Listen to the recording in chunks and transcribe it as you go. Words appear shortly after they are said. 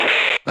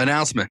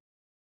Announcement.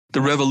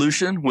 The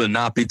revolution will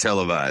not be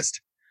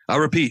televised. I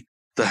repeat,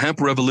 the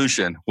hemp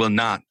revolution will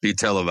not be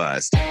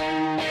televised.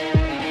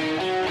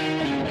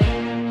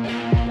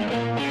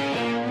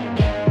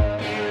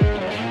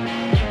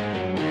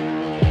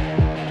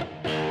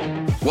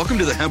 Welcome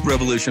to the Hemp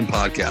Revolution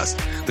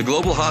podcast, the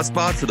global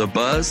hotspot for the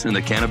buzz and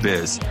the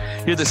cannabis.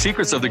 Hear the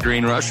secrets of the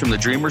green rush from the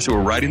dreamers who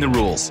are writing the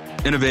rules,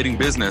 innovating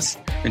business,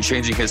 and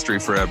changing history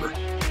forever.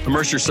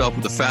 Immerse yourself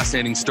with the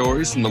fascinating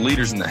stories from the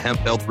leaders in the hemp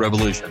health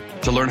revolution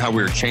to learn how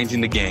we are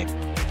changing the game.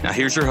 Now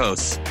here's your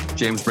hosts,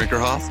 James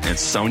Brinkerhoff and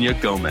Sonia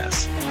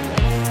Gomez.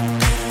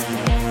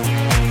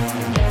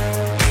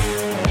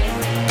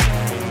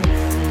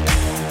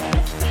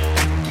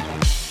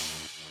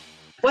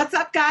 What's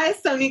up,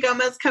 guys? Sonia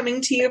Gomez coming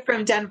to you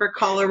from Denver,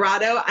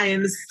 Colorado. I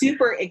am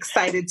super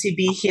excited to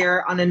be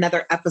here on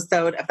another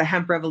episode of the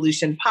Hemp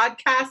Revolution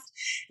podcast,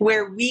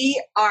 where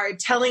we are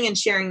telling and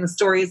sharing the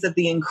stories of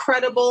the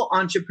incredible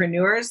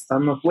entrepreneurs,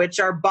 some of which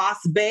are boss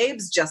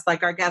babes, just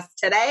like our guest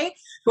today,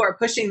 who are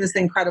pushing this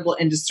incredible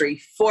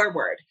industry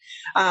forward.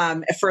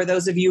 For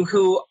those of you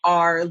who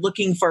are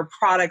looking for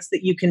products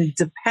that you can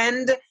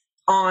depend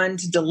on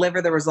to deliver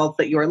the results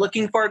that you are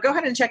looking for, go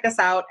ahead and check us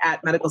out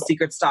at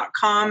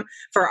medicalsecrets.com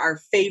for our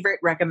favorite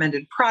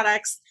recommended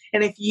products.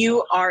 And if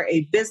you are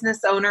a business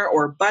owner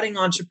or budding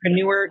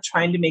entrepreneur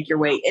trying to make your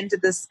way into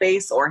this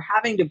space or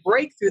having to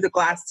break through the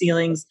glass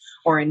ceilings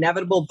or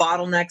inevitable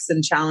bottlenecks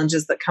and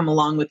challenges that come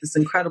along with this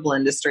incredible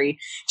industry,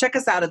 check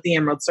us out at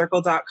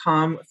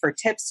theemeraldcircle.com for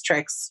tips,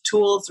 tricks,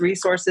 tools,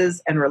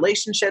 resources, and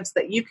relationships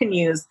that you can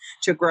use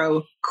to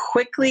grow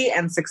quickly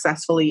and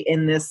successfully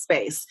in this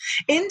space.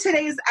 In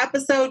today's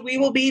episode, we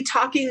will be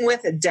talking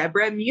with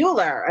Debra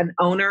Muller, an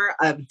owner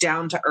of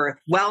Down to Earth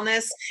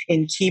Wellness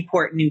in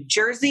Keyport, New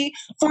Jersey,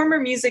 former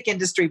music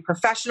industry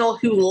professional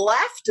who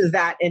left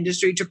that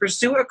industry to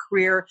pursue a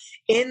career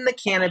in the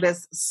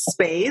cannabis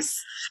space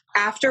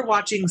after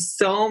watching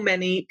so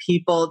many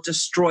people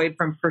destroyed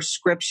from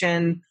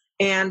prescription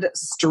and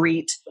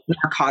street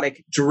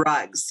narcotic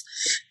drugs.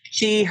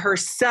 She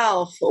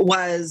herself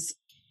will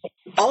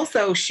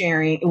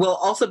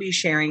also be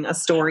sharing a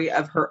story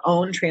of her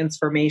own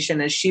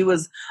transformation, as she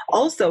was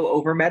also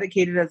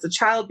over-medicated as a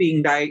child,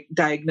 being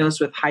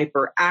diagnosed with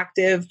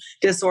hyperactive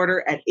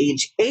disorder at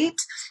age 8,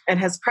 and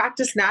has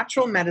practiced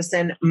natural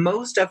medicine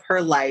most of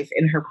her life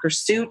in her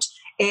pursuit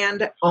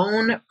and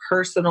own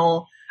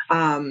personal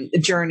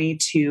journey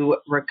to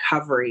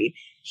recovery.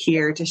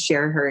 Here to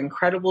share her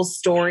incredible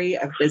story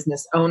of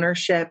business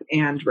ownership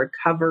and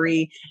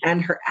recovery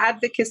and her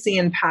advocacy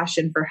and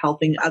passion for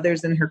helping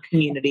others in her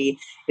community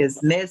is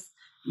Miss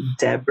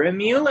Debra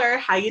Muller.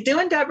 How you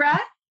doing,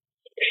 Debra?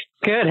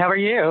 Good. How are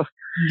you?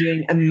 I'm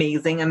doing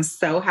amazing. I'm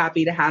so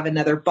happy to have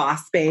another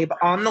boss babe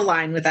on the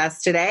line with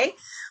us today.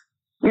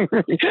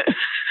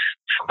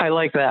 I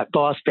like that,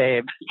 boss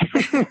babe.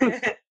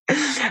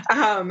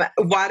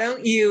 Why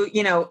don't you,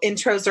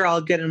 intros are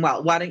all good and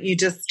well. Why don't you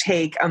just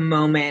take a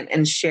moment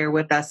and share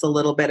with us a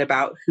little bit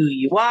about who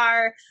you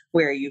are,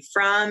 where are you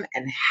from,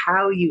 and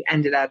how you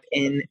ended up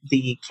in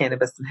the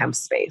cannabis and hemp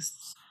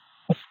space?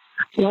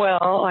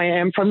 Well, I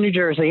am from New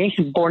Jersey,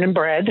 born and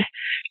bred.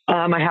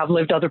 I have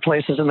lived other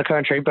places in the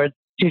country, but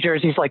New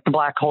Jersey's like the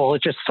black hole.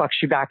 It just sucks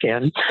you back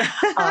in.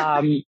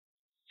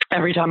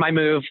 Every time I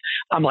move,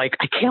 I'm like,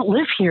 I can't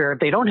live here.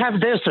 They don't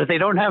have this or they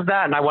don't have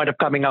that. And I wind up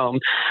coming home.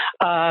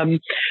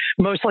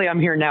 Mostly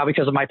I'm here now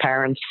because of my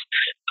parents.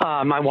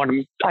 I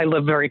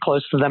live very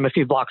close to them, a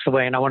few blocks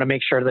away, and I want to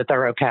make sure that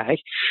they're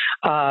okay.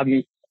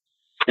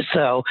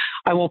 So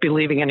I won't be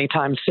leaving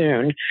anytime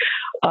soon.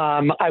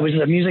 I was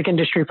a music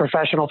industry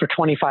professional for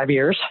 25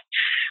 years.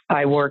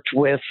 I worked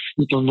with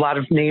a lot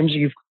of names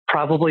you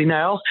probably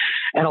know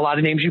and a lot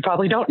of names you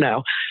probably don't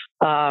know.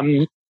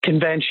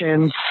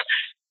 Conventions,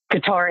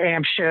 guitar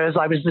amp shows.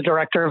 I was the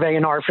director of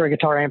A&R for a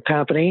guitar amp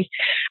company.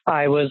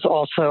 I was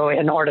also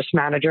an artist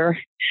manager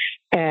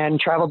and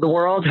traveled the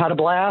world, had a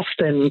blast,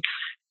 and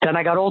then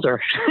I got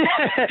older.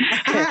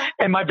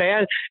 and my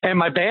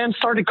band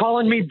started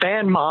calling me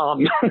band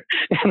mom.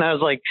 And I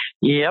was like,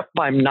 yep,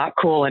 I'm not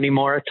cool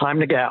anymore. Time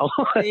to go.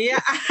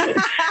 Yeah.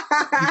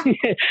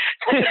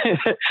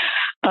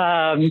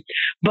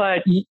 But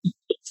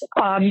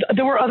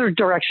there were other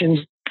directions.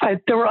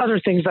 There were other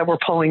things that were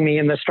pulling me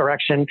in this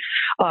direction.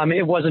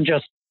 It wasn't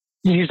just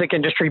music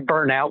industry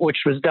burnout, which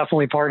was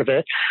definitely part of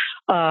it.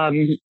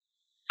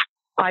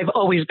 I've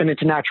always been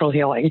into natural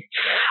healing.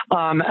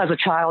 As a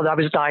child, I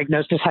was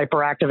diagnosed as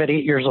hyperactive at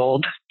 8 years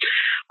old.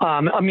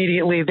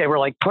 Immediately, they were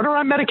like, put her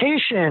on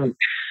medication.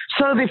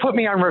 So they put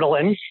me on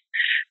Ritalin,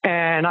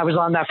 and I was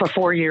on that for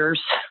 4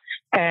 years,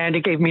 and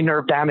it gave me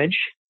nerve damage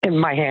in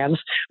my hands,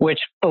 which,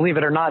 believe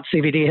it or not,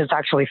 CBD has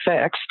actually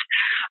fixed.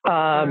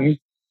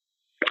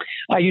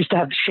 I used to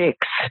have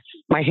shakes.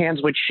 My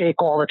hands would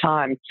shake all the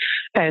time.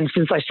 And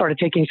since I started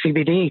taking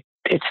CBD,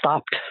 it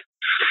stopped.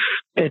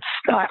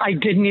 I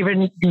didn't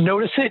even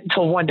notice it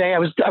until one day I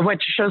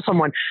went to show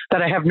someone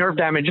that I have nerve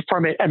damage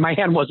from it and my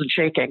hand wasn't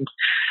shaking.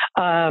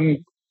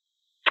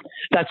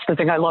 That's the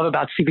thing I love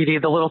about CBD,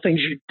 the little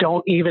things you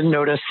don't even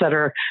notice that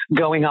are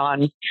going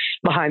on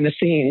behind the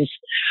scenes.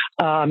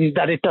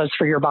 that it does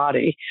for your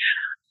body.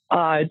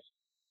 But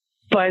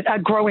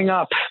growing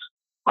up,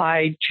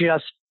 I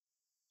just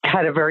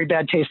had a very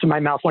bad taste in my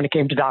mouth when it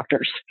came to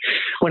doctors.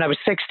 When I was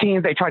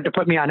 16, they tried to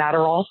put me on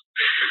Adderall.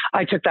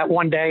 I took that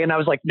one day and I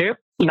was like, nope,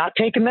 not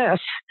taking this.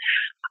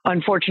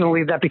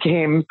 Unfortunately, that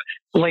became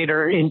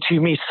later into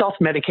me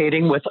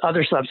self-medicating with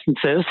other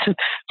substances,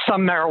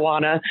 some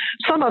marijuana,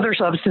 some other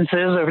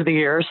substances over the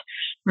years,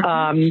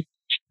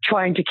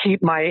 trying to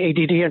keep my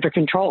ADD under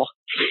control.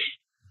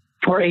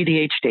 Or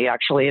ADHD,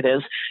 actually, it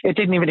is. It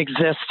didn't even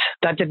exist.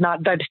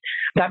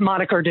 That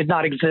moniker did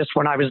not exist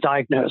when I was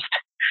diagnosed.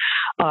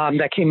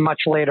 That came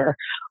much later.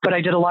 But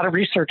I did a lot of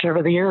research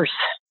over the years,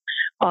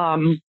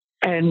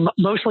 and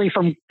mostly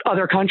from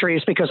other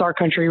countries, because our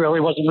country really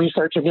wasn't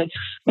researching it.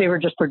 They were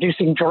just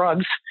producing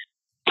drugs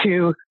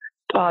to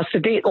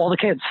sedate all the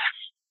kids.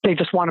 They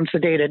just want them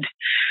sedated.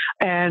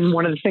 And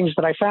one of the things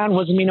that I found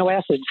was amino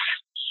acids.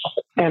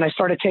 And I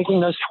started taking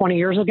those 20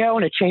 years ago,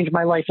 and it changed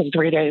my life in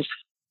 3 days.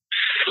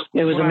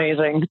 It was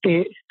amazing.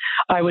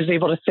 I was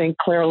able to think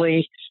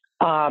clearly.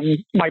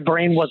 My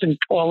brain wasn't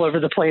all over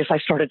the place. I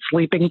started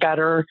sleeping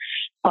better.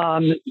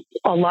 A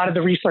lot of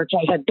the research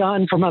I had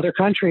done from other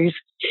countries,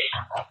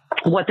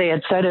 what they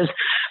had said is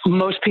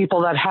most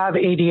people that have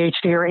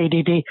ADHD or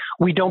ADD,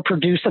 we don't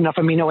produce enough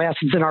amino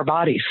acids in our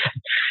bodies,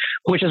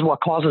 which is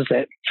what causes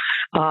it.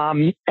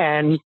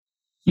 And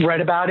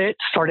read about it,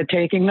 started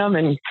taking them,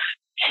 and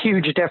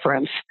huge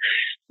difference.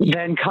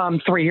 Then come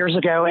 3 years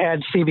ago,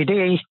 add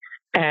CBD,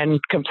 and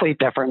complete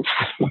difference.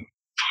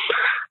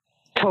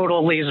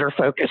 Total laser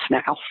focus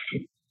now.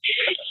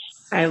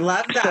 I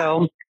love that.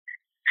 So,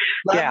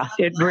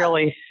 it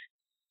really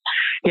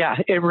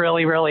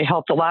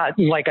helped a lot.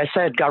 And like I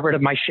said, got rid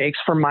of my shakes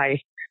from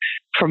my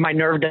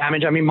nerve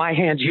damage. I mean, my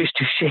hands used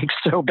to shake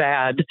so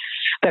bad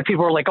that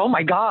people were like, "Oh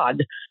my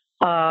God."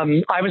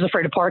 I was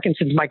afraid of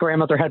Parkinson's. My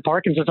grandmother had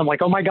Parkinson's. I'm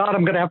like, "Oh my God,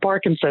 I'm going to have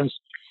Parkinson's."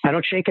 I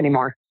don't shake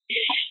anymore.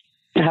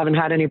 I haven't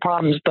had any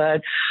problems,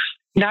 but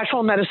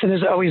natural medicine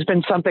has always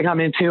been something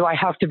I'm into. I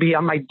have to be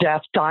on my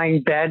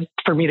dying bed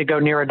for me to go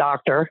near a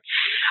doctor.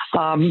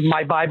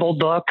 My Bible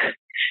book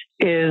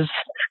is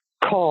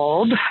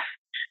called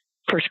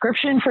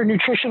Prescription for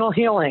Nutritional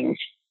Healing.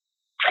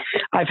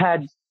 I've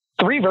had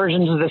 3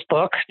 versions of this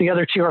book. The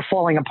other 2 are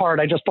falling apart.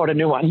 I just bought a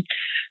new one.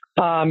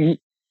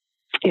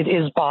 It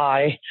is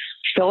by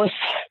Phyllis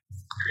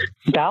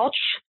Bouch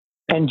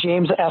and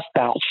James F.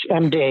 Bouch,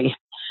 MD.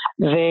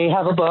 They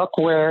have a book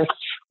where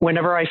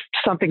whenever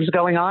something's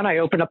going on, I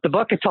open up the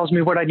book. It tells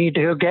me what I need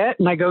to go get,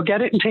 and I go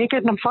get it and take it,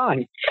 and I'm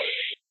fine.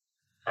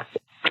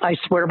 I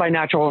swear by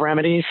natural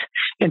remedies.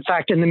 In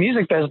fact, in the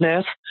music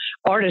business,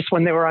 artists,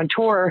 when they were on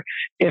tour,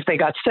 if they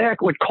got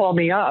sick, would call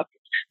me up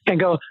and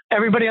go,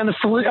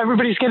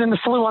 everybody's getting the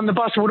flu on the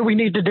bus. What do we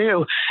need to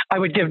do? I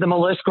would give them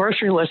a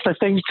grocery list of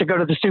things to go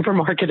to the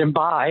supermarket and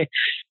buy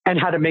and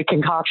how to make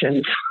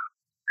concoctions.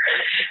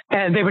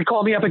 And they would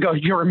call me up and go,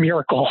 "You're a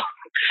miracle.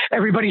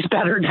 Everybody's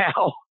better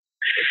now."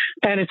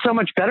 And it's so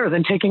much better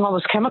than taking all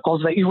those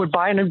chemicals that you would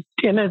buy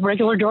in a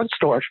regular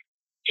drugstore.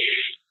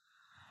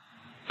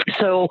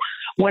 So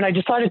when I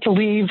decided to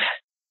leave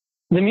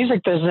the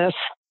music business,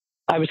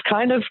 I was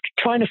kind of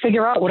trying to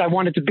figure out what I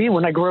wanted to be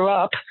when I grew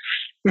up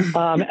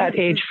at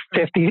age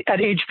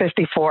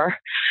 54.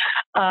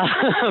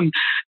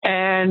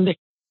 And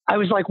I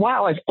was like,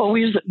 wow, I've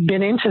always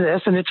been into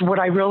this, and it's what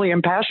I really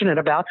am passionate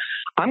about.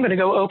 I'm going to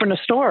go open a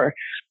store.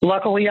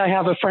 Luckily, I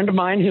have a friend of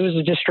mine who is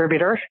a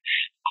distributor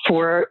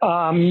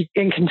in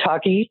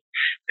Kentucky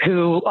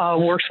who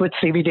works with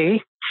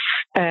CBD,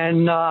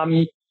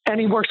 and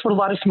he works with a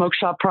lot of smoke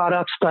shop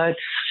products, but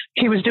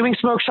he was doing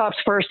smoke shops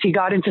first. He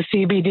got into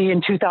CBD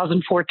in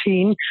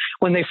 2014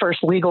 when they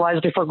first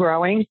legalized it for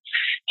growing.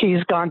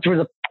 He's gone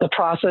through the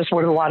process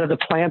with a lot of the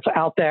plants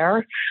out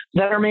there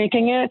that are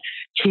making it.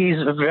 He's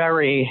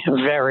very,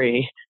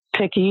 very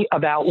picky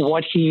about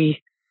what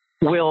he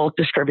will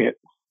distribute.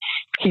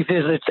 He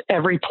visits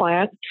every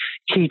plant.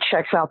 He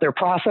checks out their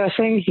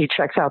processing. He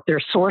checks out their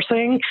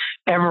sourcing,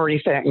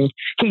 everything.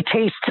 He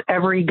tastes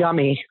every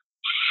gummy.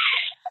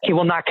 He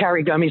will not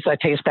carry gummies that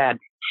taste bad.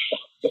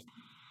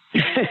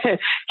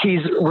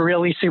 He's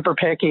really super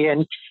picky,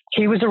 and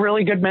he was a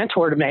really good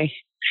mentor to me.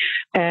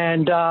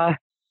 And I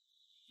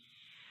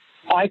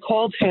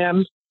called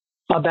him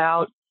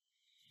about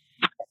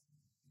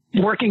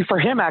working for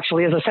him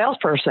actually as a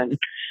salesperson.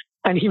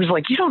 And he was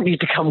like, "You don't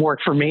need to come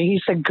work for me."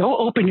 He said, "Go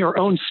open your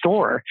own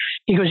store."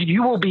 He goes,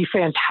 "You will be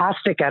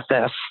fantastic at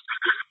this."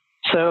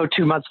 So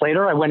 2 months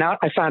later, I went out,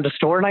 I found a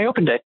store, and I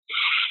opened it.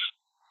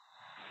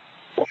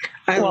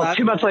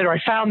 2 months later, I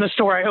found the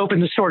store. I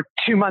opened the store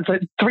 3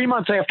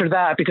 months after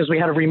that, because we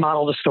had to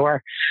remodel the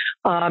store,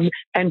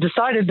 and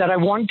decided that I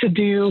wanted to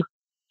do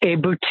a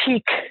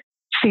boutique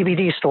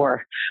CBD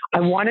store.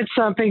 I wanted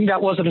something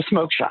that wasn't a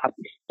smoke shop.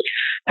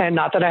 And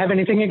not that I have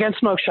anything against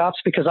smoke shops,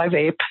 because I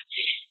vape,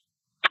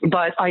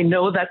 but I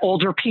know that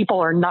older people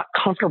are not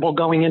comfortable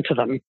going into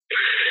them.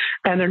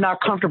 And they're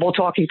not comfortable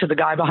talking to the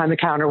guy behind the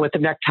counter with the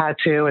neck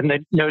tattoo and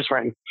the nose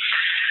ring.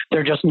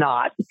 They're just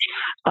not.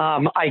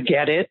 I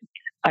get it.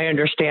 I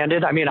understand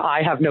it. I mean,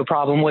 I have no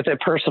problem with it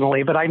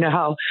personally, but I know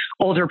how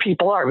older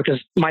people are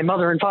because my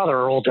mother and father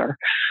are older.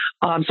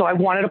 So I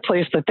wanted a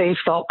place that they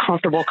felt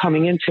comfortable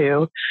coming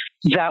into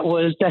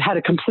that had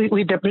a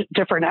completely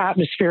different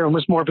atmosphere and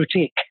was more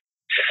boutique.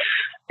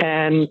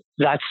 And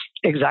that's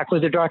exactly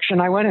the direction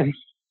I went in.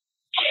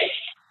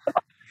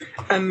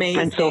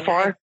 Amazing. And so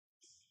far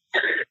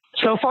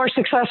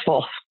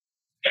successful.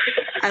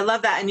 I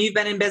love that. And you've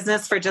been in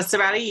business for just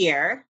about a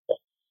year.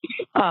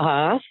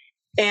 Uh-huh.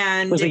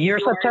 And it was a year,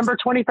 September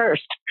 21st.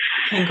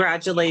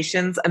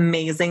 Congratulations.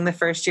 Amazing. The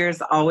first year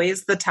is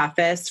always the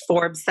toughest.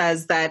 Forbes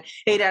says that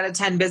 8 out of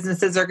 10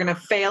 businesses are going to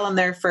fail in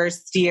their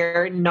first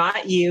year.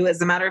 Not you. As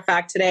a matter of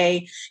fact,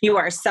 today you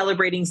are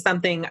celebrating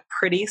something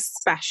pretty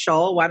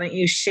special. Why don't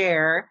you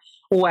share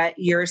what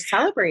you're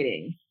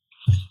celebrating?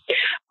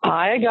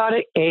 I got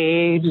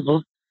a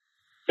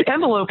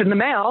envelope in the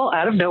mail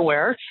out of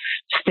nowhere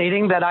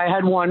stating that I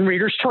had won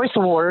Reader's Choice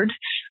Award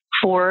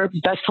for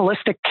best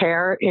holistic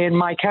care in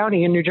my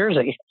county in New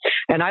Jersey.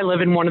 And I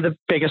live in one of the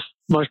biggest,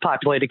 most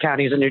populated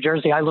counties in New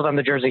Jersey. I live on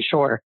the Jersey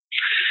Shore.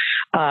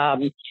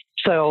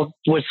 So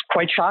it was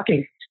quite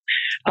shocking.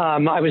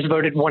 I was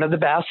voted one of the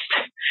best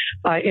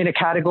in a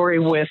category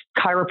with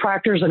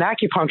chiropractors and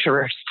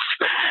acupuncturists,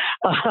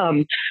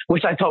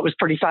 which I thought was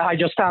pretty fun. I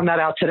just found that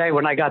out today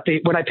when I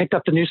picked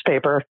up the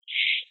newspaper.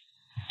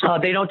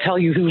 They don't tell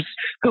you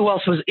who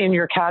else was in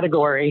your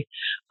category,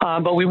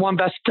 but we won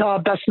best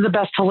of the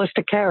best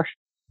holistic care.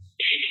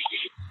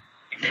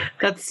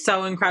 That's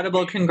so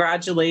incredible.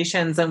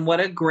 Congratulations. And what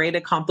a great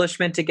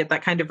accomplishment to get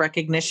that kind of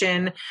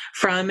recognition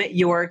from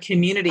your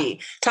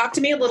community. Talk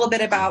to me a little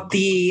bit about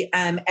the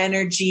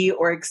energy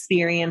or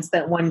experience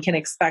that one can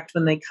expect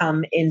when they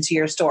come into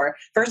your store.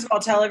 First of all,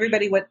 tell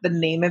everybody what the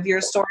name of your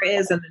store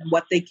is and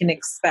what they can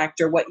expect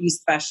or what you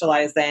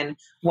specialize in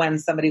when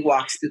somebody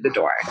walks through the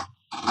door.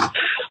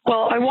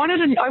 Well, I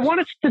wanted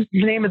the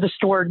name of the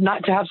store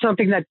not to have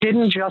something that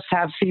didn't just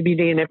have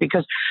CBD in it,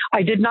 because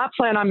I did not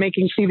plan on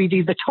making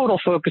CBD the total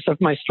focus of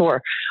my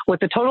store.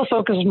 What the total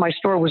focus of my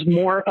store was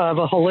more of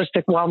a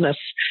holistic wellness.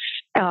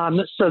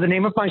 So the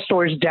name of my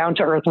store is Down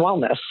to Earth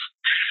Wellness.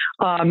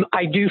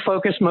 I do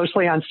focus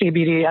mostly on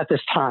CBD at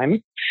this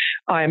time.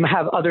 I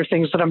have other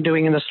things that I'm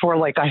doing in the store,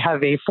 like I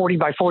have a 40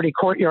 by 40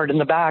 courtyard in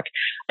the back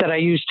that I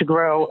use to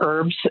grow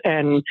herbs,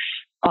 and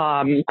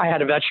I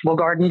had a vegetable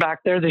garden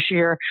back there this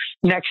year.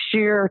 Next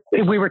year,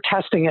 we were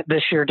testing it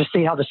this year to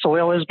see how the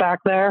soil is back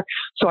there.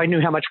 So I knew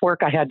how much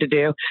work I had to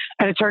do.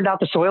 And it turned out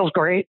the soil's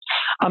great.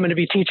 I'm going to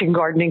be teaching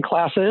gardening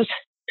classes.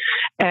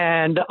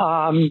 And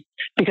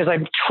because I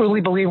truly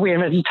believe we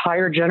have an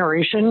entire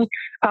generation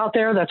out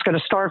there that's going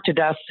to starve to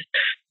death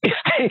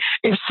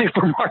if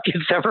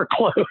supermarkets ever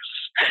close.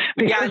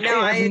 Because they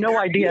have no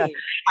idea.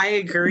 I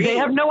agree. They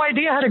have no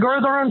idea how to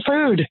grow their own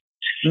food.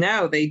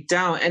 No, they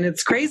don't. And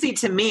it's crazy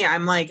to me.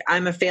 I'm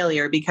a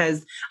failure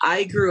because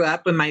I grew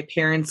up with my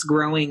parents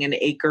growing an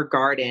acre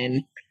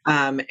garden.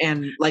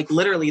 And like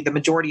literally the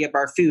majority of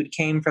our food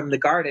came from the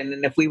garden.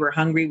 And if we were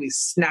hungry, we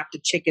snapped a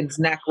chicken's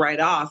neck right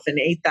off and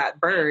ate that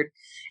bird.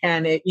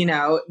 And it,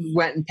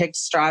 went and picked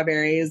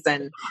strawberries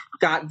and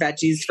got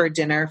veggies for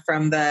dinner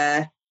from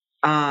the,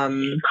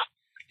 from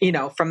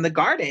the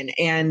garden.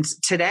 And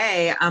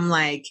today I'm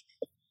like,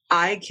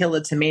 I kill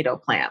a tomato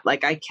plant.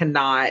 Like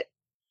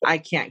I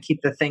can't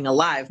keep the thing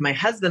alive. My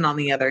husband, on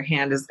the other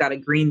hand, has got a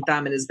green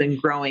thumb and has been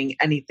growing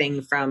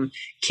anything from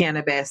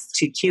cannabis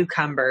to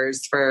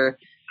cucumbers for,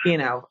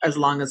 as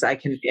long as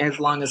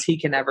he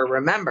can ever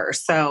remember.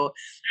 So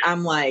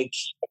I'm like,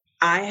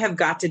 I have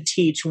got to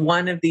teach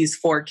one of these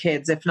 4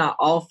 kids, if not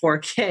all 4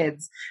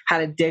 kids, how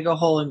to dig a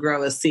hole and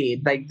grow a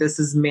seed. Like, this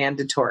is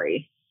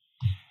mandatory.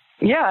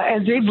 Yeah,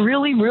 and they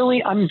really,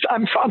 really, I'm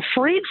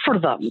afraid for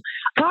them.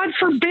 God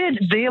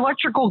forbid the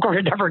electrical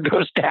grid ever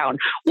goes down.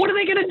 What are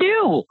they going to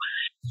do?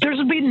 There's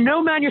going to be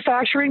no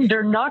manufacturing.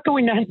 They're not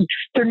going to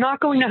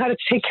know how to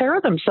take care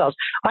of themselves.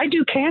 I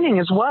do canning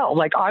as well.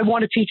 Like I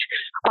want to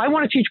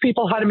teach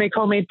people how to make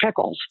homemade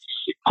pickles.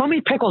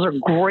 Homemade pickles are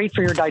great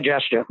for your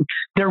digestion.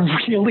 They're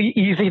really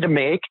easy to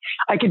make.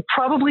 I could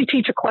probably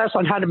teach a class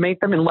on how to make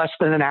them in less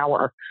than an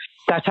hour.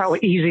 That's how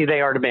easy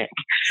they are to make.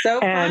 So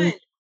fun.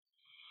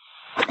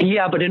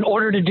 Yeah, but in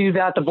order to do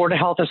that, the Board of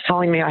Health is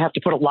telling me I have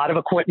to put a lot of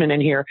equipment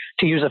in here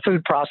to use a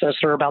food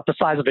processor about the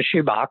size of a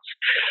shoebox.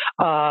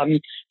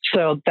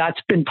 So that's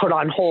been put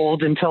on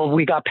hold until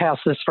we got past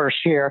this first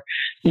year.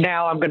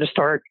 Now I'm going to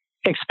start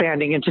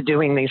expanding into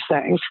doing these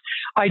things.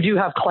 I do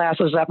have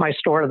classes at my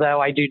store, though.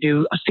 I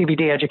do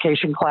CBD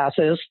education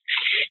classes.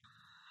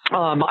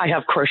 I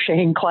have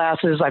crocheting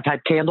classes. I've had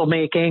candle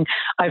making.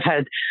 I've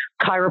had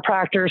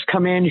chiropractors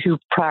come in who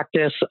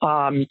practice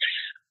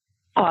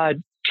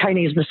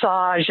Chinese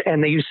massage,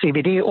 and they use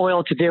CBD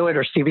oil to do it,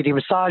 or CBD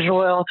massage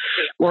oil,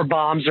 or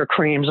balms or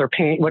creams or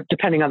paint,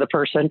 depending on the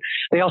person.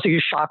 They also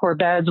use chakra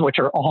beds, which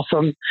are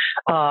awesome.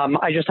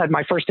 I just had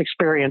my first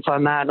experience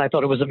on that, and I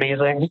thought it was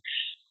amazing.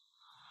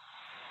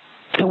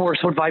 It works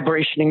with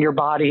vibration in your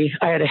body.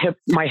 I had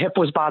my hip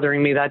was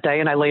bothering me that day,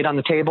 and I laid on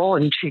the table,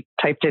 and she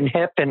typed in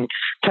hip, and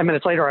 10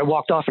 minutes later I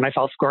walked off and I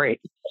felt great.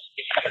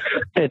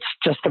 It's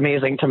just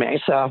amazing to me.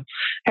 So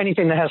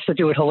anything that has to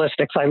do with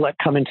holistics, I let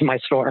come into my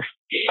store.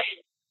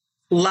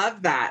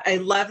 Love that. I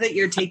love that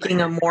you're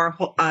taking a more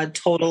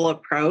total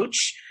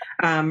approach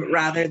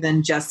rather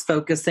than just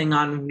focusing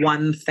on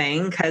one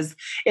thing. Because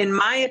in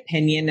my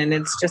opinion, and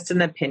it's just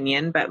an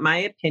opinion, but my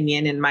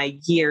opinion in my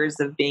years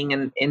of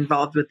being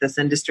involved with this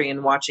industry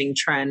and watching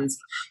trends,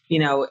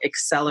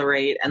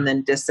 accelerate and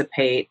then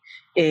dissipate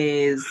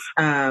is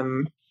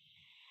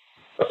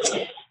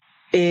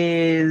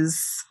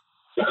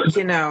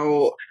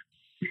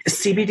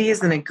CBD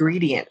is an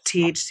ingredient.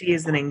 THC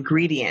is an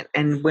ingredient.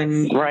 And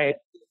when right.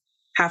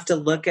 have to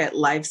look at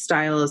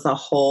lifestyle as a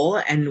whole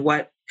and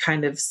what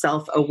kind of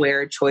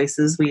self-aware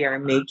choices we are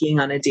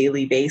making on a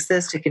daily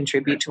basis to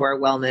contribute to our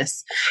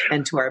wellness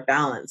and to our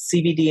balance.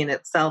 CBD in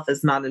itself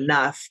is not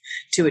enough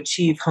to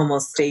achieve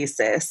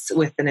homeostasis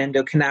with an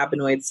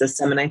endocannabinoid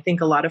system. And I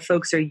think a lot of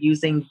folks are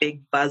using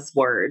big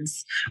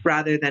buzzwords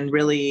rather than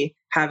really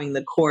having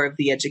the core of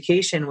the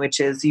education,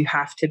 which is you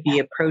have to be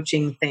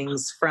approaching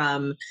things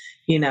from,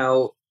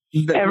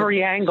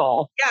 every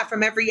angle. Yeah,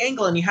 from every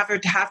angle. And you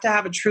have to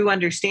have a true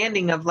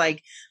understanding of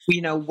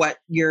what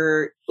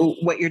your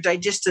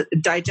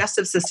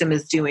digestive system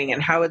is doing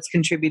and how it's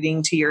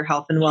contributing to your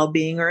health and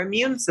well-being or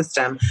immune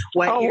system.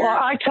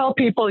 I tell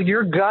people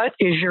your gut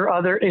is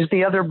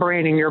the other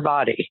brain in your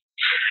body.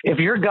 If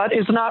your gut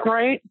is not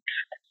right,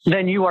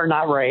 then you are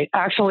not right.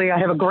 Actually, I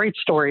have a great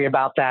story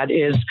about that.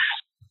 Is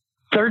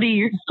 30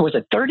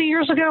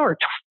 years ago or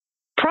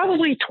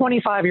probably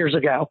 25 years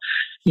ago,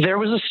 there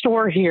was a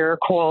store here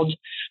called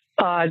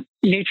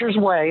Nature's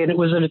Way, and it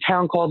was in a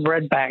town called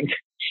Red Bank.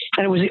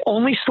 And it was the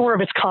only store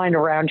of its kind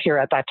around here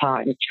at that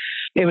time.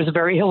 It was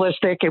very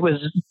holistic. It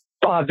was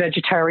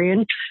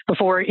vegetarian.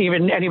 Before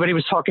even anybody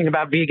was talking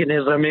about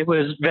veganism, it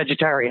was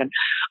vegetarian.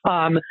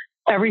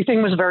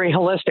 Everything was very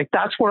holistic.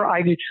 That's where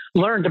I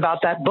learned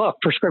about that book,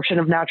 Prescription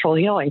of Natural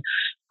Healing.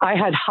 I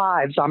had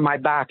hives on my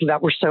back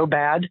that were so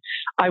bad.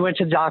 I went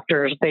to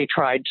doctors. They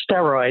tried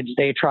steroids.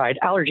 They tried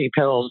allergy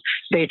pills.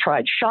 They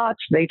tried shots.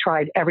 They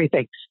tried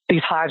everything.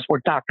 These hives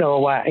would not go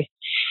away.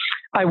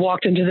 I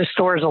walked into the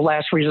store as a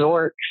last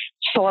resort,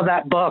 saw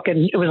that book,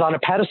 and it was on a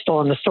pedestal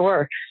in the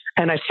store.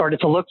 And I started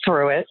to look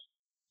through it.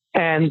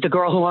 And the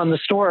girl who owned the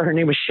store, her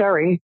name was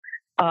Sherry,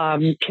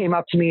 came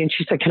up to me and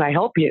she said, "Can I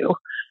help you?"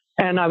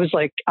 And I was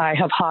like, "I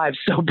have hives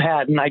so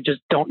bad and I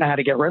just don't know how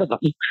to get rid of them."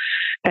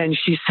 And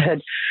she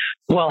said,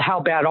 "Well, how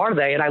bad are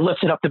they?" And I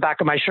lifted up the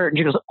back of my shirt and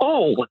she goes,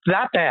 "Oh,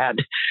 that bad?"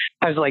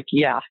 I was like,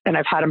 "Yeah." And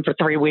I've had them for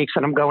 3 weeks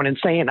and I'm going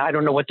insane. I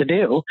don't know what to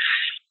do.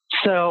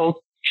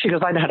 So she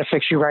goes, "I know how to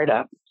fix you right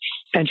up."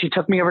 And she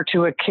took me over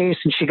to a case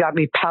and she got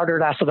me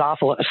powdered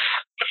acidophilus.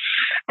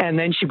 And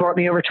then she brought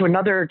me over to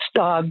another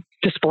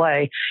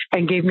display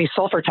and gave me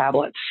sulfur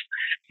tablets.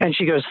 And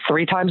she goes,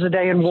 3 times a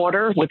day in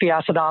water with the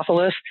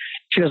acidophilus.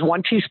 She goes,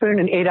 1 teaspoon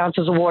and 8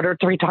 ounces of water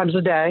 3 times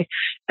a day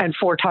and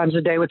 4 times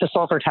a day with the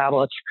sulfur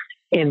tablets.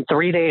 In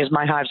 3 days,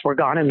 my hives were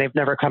gone and they've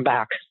never come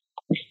back.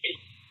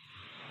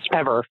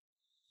 Ever.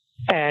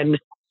 And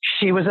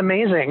she was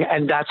amazing.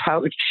 And that's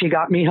how she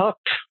got me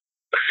hooked.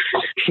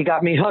 She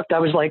got me hooked. I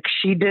was like,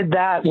 she did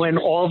that when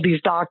all of these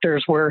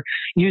doctors were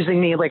using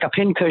me like a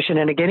pincushion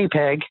and a guinea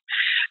pig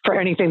for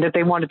anything that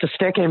they wanted to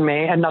stick in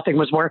me, and nothing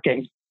was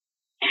working.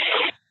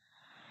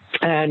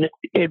 And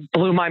it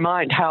blew my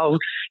mind how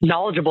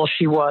knowledgeable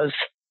she was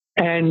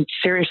and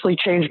seriously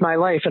changed my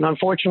life. And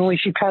unfortunately,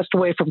 she passed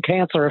away from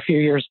cancer a few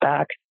years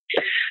back.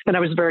 And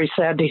I was very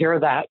sad to hear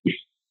that.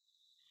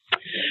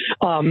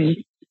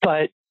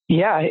 But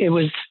yeah,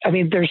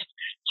 there's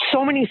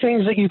so many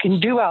things that you can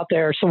do out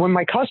there. So when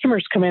my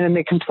customers come in and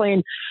they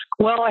complain,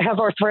 "Well, I have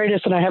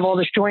arthritis and I have all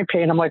this joint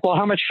pain," I'm like, "Well,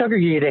 how much sugar are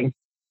you eating?"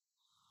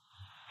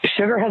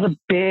 Sugar has a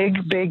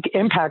big, big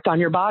impact on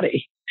your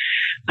body.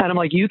 And I'm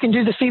like, you can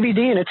do the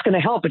CBD and it's going to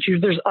help, but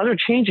there's other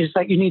changes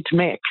that you need to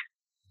make.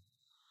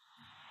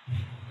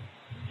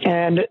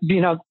 And,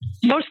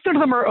 most of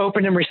them are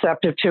open and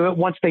receptive to it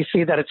once they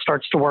see that it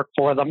starts to work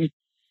for them.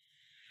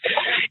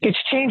 It's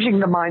changing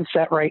the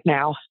mindset right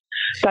now.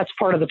 That's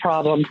part of the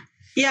problem.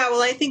 Yeah,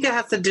 well, I think it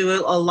has to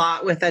do a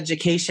lot with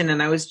education.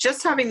 And I was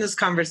just having this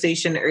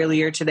conversation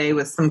earlier today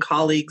with some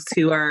colleagues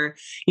who are,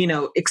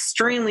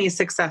 extremely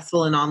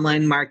successful in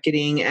online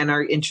marketing and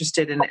are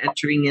interested in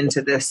entering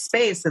into this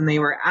space. And they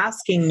were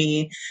asking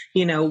me,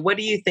 what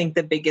do you think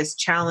the biggest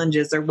challenge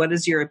is, or what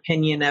is your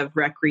opinion of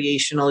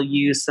recreational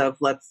use of,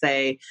 let's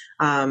say,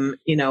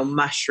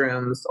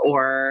 mushrooms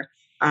or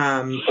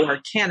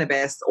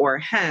cannabis or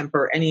hemp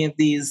or any of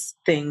these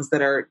things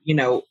that are,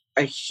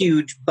 a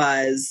huge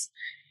buzz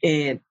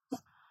in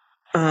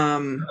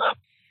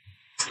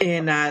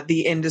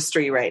the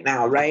industry right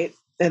now, right?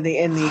 In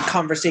the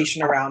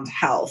conversation around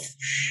health.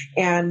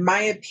 And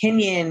my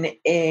opinion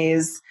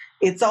is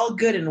it's all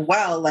good and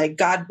well, like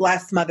God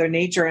bless Mother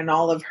Nature and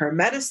all of her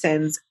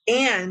medicines.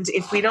 And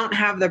if we don't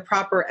have the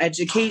proper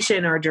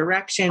education or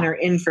direction or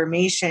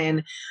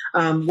information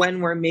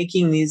when we're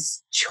making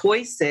these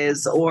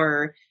choices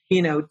or,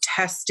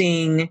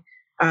 testing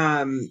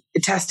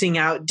testing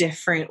out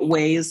different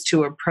ways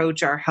to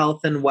approach our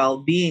health and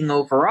well-being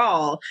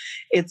overall,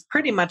 it's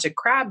pretty much a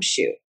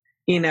crapshoot.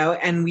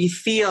 And we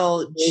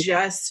feel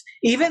just,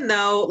 even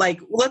though, like,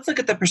 let's look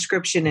at the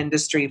prescription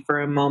industry for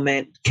a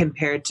moment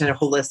compared to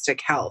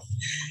holistic health.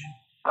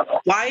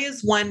 Why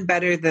is one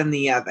better than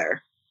the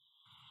other?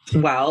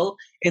 Well,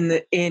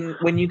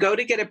 when you go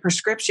to get a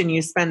prescription,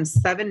 you spend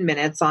 7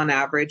 minutes on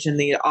average in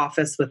the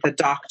office with a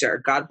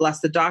doctor. God bless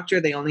the doctor.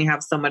 They only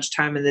have so much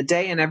time in the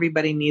day, and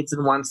everybody needs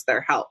and wants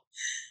their help.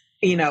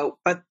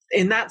 But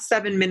in that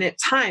 7-minute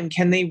time,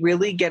 can they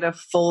really get a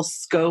full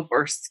scope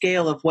or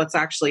scale of what's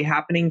actually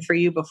happening for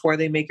you before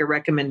they make a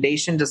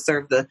recommendation to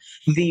serve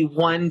the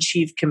one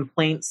chief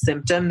complaint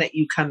symptom that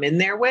you come in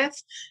there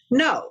with?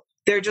 No,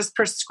 they're just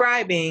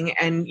prescribing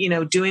and,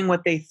 doing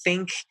what they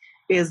think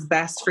is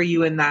best for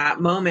you in that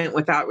moment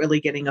without really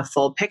getting a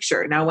full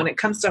picture. Now, when it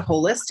comes to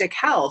holistic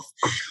health,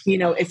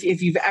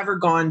 if you've ever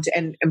gone to,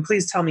 and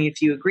please tell me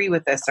if you agree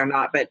with this or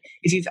not, but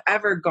if you've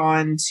ever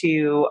gone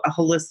to a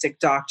holistic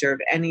doctor of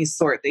any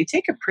sort, they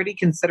take a pretty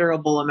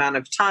considerable amount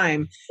of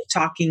time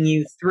talking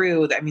you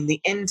through.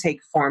 The intake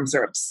forms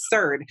are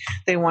absurd.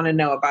 They want to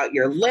know about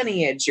your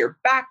lineage, your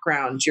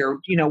background,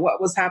 what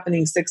was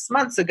happening 6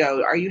 months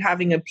ago. Are you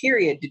having a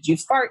period? Did you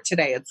fart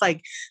today? It's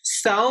like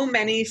so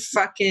many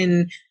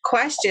fucking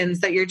questions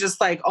that you're just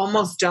like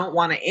almost don't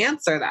want to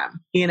answer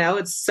them.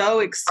 It's so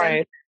extensive.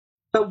 Right.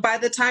 But by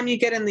the time you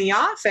get in the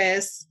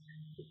office,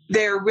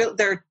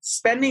 they're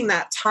spending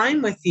that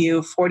time with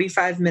you,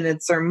 45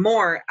 minutes or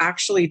more,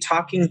 actually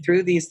talking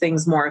through these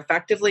things more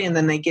effectively. And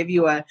then they give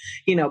you a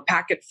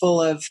packet full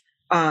of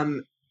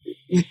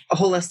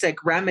holistic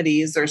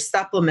remedies or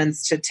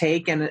supplements to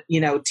take and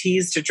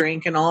teas to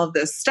drink and all of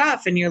this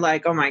stuff, and you're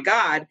like, oh my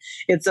God,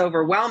 it's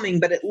overwhelming.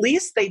 But at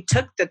least they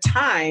took the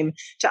time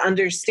to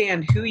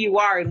understand who you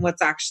are and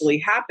what's actually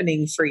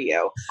happening for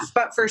you.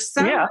 But for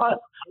some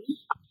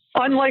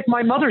unlike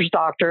my mother's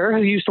doctor,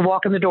 who used to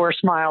walk in the door,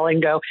 smile,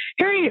 and go,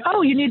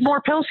 you need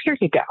more pills, here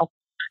you go,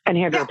 and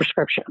hand her a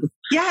prescription.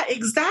 Yeah,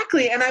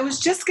 exactly. And I was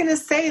just going to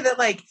say that,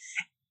 like,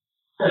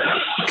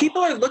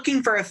 people are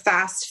looking for a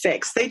fast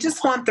fix. They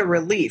just want the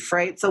relief,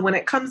 right? So when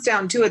it comes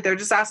down to it, they're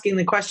just asking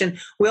the question,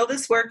 will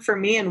this work for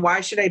me? And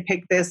why should I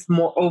pick this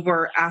more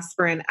over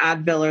aspirin,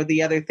 Advil, or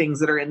the other things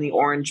that are in the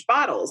orange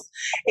bottles?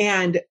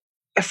 And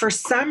for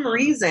some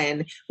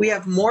reason, we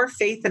have more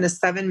faith in a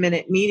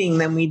 7-minute meeting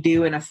than we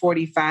do in a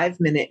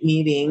 45-minute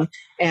meeting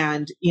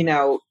and,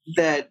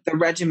 the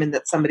regimen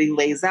that somebody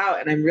lays out.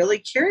 And I'm really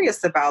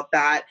curious about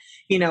that.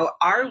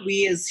 Are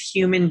we as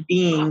human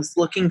beings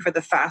looking for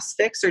the fast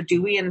fix, or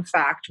do we in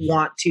fact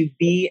want to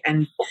be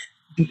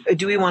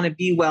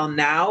well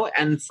now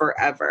and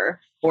forever?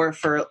 Or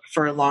for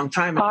a long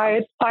time?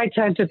 I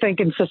tend to think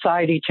in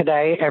society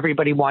today,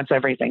 everybody wants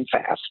everything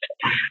fast.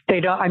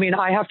 They don't.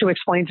 I have to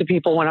explain to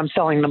people when I'm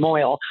selling them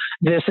oil,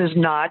 this is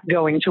not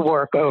going to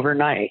work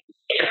overnight.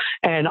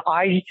 And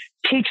I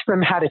teach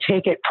them how to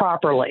take it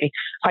properly.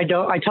 I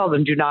tell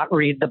them, do not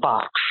read the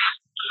box.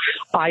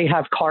 I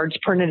have cards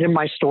printed in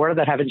my store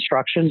that have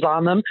instructions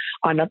on them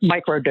on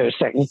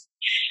microdosing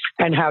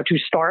and how to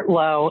start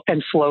low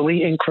and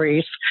slowly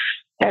increase,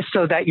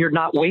 so that you're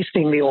not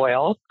wasting the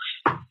oil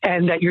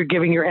and that you're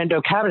giving your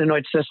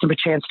endocannabinoid system a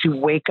chance to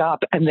wake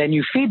up, and then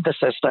you feed the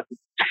system.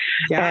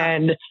 Yeah.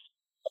 And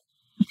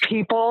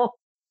people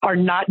are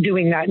not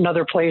doing that in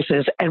other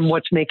places. And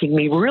what's making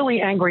me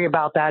really angry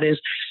about that is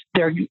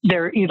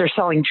they're either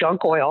selling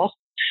junk oil,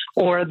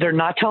 or they're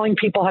not telling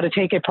people how to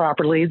take it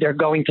properly.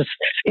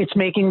 It's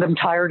making them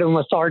tired and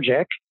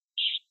lethargic,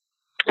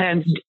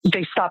 and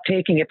they stop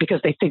taking it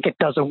because they think it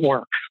doesn't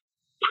work.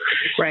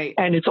 Right.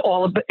 And it's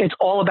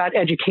all about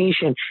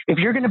education. If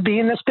you're going to be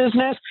in this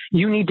business,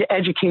 you need to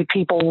educate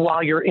people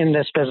while you're in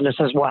this business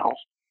as well.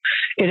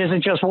 It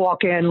isn't just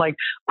walk in. Like,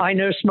 I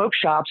know smoke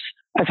shops.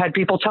 I've had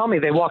people tell me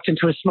they walked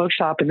into a smoke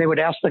shop and they would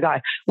ask the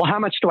guy, well, how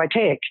much do I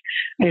take?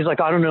 And he's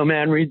like, I don't know,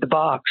 man, read the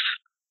box.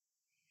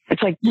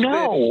 It's like,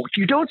 no,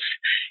 you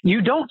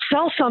don't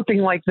sell something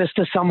like this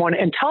to someone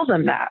and tell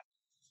them that.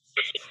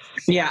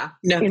 Yeah.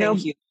 No,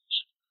 thank you.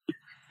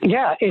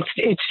 Yeah.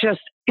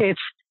 It's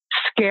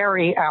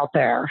scary out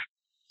there.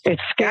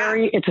 It's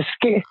scary. Yeah.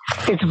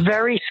 It's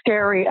very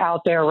scary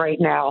out there right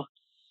now.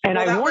 And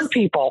I warn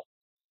people.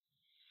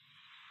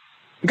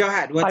 Go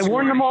ahead. I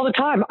warn them all the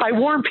time. I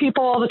warn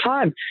people all the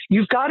time.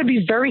 You've got to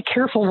be very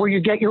careful where you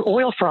get your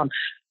oil from.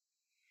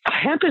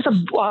 Hemp is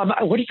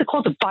what is it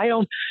called? The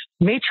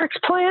biomatrix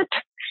plant.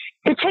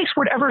 It takes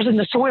whatever's in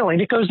the soil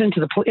and it goes into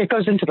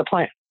the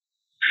plant.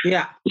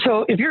 Yeah.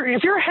 So if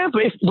your hemp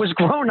was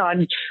grown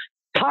on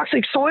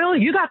toxic soil,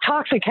 you got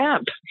toxic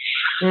hemp.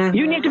 Mm-hmm.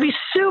 You need to be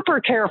super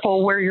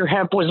careful where your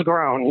hemp was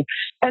grown.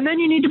 And then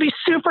you need to be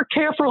super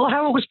careful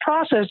how it was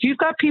processed. You've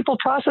got people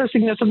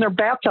processing this in their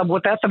bathtub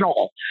with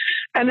ethanol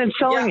and then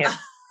selling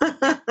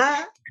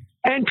it.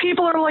 And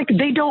people are like,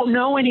 they don't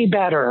know any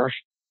better.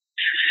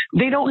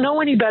 They don't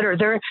know any better.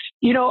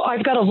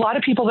 I've got a lot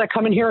of people that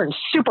come in here and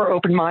super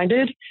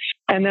open-minded.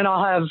 And then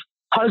I'll have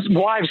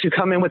wives who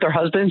come in with their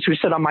husbands who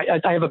sit on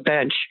I have a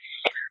bench.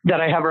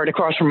 that I have right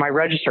across from my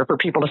register for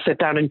people to sit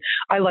down, and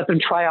I let them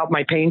try out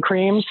my pain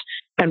creams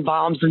and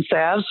balms and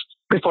salves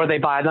before they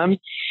buy them.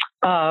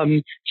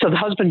 So the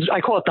husbands,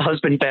 I call it the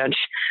husband bench.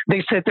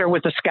 They sit there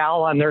with a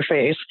scowl on their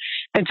face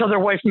until their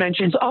wife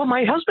mentions, oh,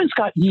 my husband's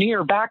got knee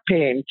or back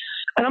pain.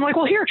 And I'm like,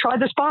 well, here, try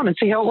this balm and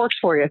see how it works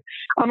for you.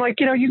 I'm like,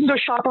 you can go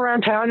shop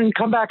around town and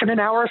come back in an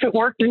hour if it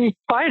worked, and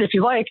buy it if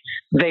you like.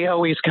 They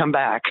always come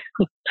back.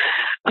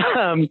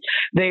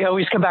 They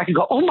always come back and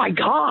go, oh my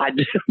God.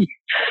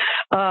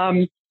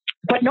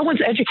 But no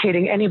one's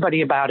educating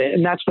anybody about it.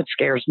 And that's what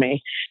scares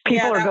me.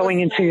 People are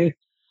going into...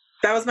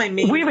 That was my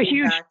main we have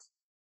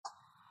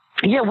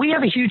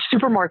a huge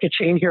supermarket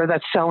chain here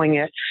that's selling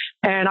it.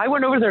 And I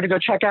went over there to go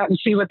check out and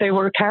see what they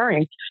were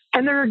carrying.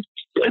 And their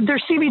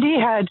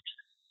CBD had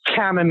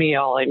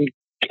chamomile and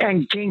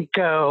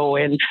ginkgo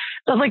and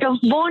like a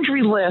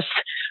laundry list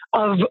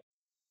of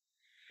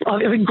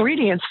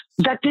ingredients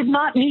that did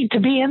not need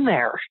to be in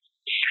there.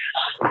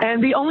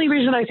 And the only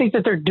reason I think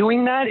that they're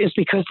doing that is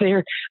because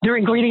they're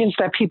ingredients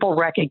that people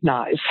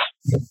recognize.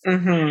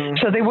 Mm-hmm.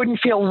 So they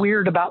wouldn't feel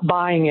weird about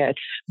buying it.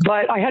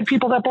 But I had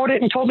people that bought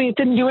it and told me it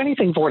didn't do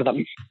anything for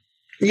them.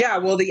 Yeah,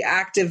 well, the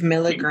active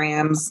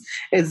milligrams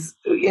is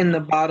in the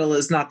bottle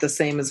is not the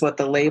same as what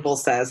the label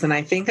says. And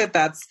I think that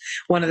that's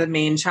one of the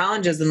main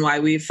challenges and why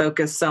we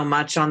focus so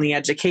much on the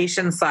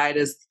education side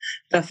is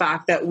the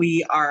fact that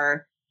we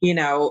are,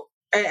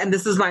 and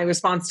this is my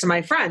response to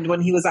my friend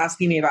when he was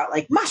asking me about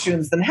like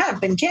mushrooms and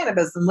hemp and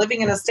cannabis and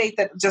living in a state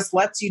that just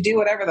lets you do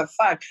whatever the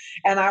fuck.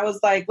 And I was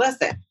like,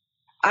 listen,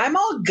 I'm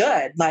all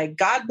good. Like,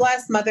 God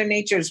bless Mother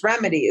Nature's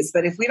remedies.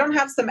 But if we don't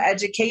have some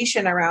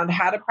education around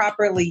how to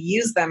properly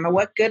use them,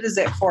 what good is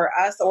it for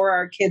us or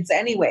our kids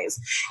anyways?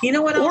 You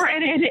know what else?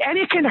 And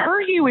it can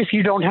hurt you if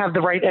you don't have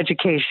the right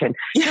education.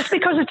 Just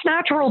because it's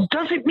natural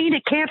doesn't mean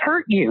it can't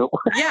hurt you.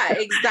 Yeah,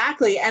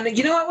 exactly. And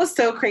you know what was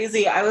so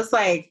crazy? I was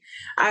like,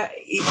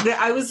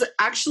 I was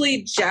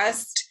actually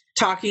just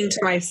talking to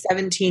my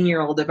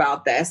 17-year-old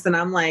about this. And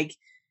I'm like,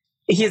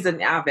 he's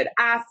an avid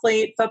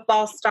athlete,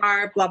 football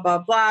star, blah, blah,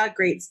 blah,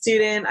 great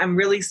student. I'm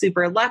really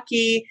super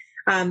lucky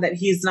that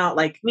he's not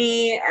like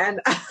me.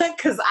 And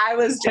because I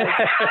was just...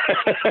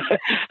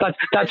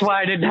 that's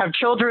why I didn't have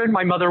children.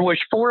 My mother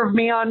wished 4 of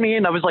me on me.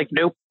 And I was like,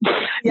 nope,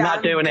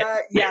 not doing it.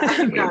 Yeah,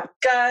 I'm not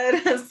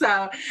good.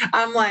 So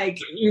I'm like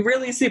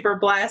really super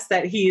blessed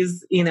that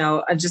he's,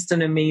 just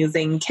an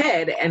amazing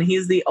kid. And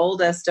he's the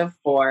oldest of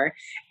 4.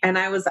 And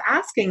I was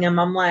asking him,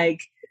 I'm like,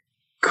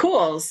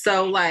 cool.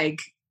 So like,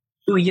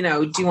 do you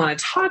want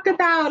to talk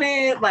about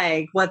it?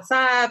 Like, what's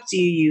up? Do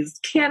you use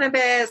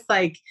cannabis?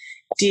 Like,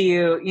 do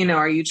you,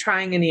 are you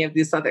trying any of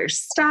this other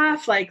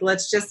stuff? Like,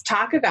 let's just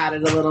talk about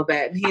it a little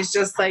bit. And he's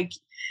just like,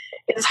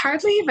 it's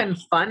hardly even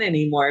fun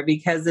anymore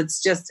because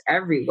it's just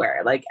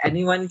everywhere. Like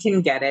anyone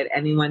can get it.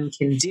 Anyone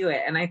can do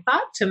it. And I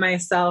thought to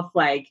myself,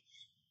 like,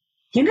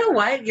 you know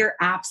what? You're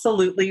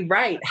absolutely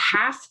right.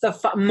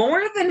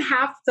 More than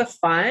half the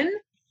fun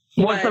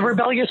was the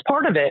rebellious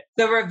part of it.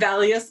 The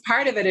rebellious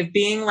part of it of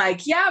being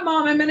like, yeah,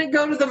 Mom, I'm going to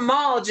go to the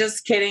mall.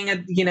 Just kidding.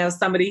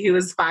 Somebody who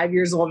was 5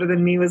 years older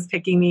than me was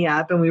picking me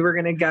up and we were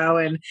going to go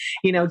and,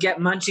 get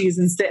munchies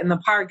and sit in the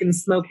park and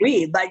smoke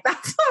weed. Like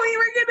that's what we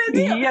were going to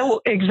do. Yeah,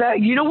 well,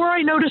 exactly. You know where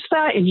I noticed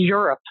that? In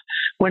Europe.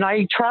 When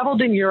I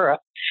traveled in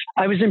Europe,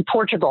 I was in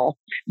Portugal.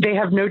 They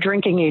have no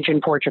drinking age in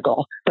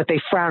Portugal, but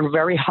they frown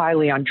very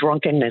highly on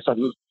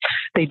drunkenism.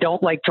 They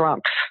don't like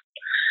drunks.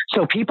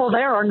 So people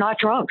there are not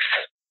drunks.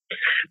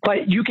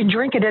 But you can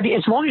drink it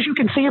as long as you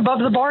can see above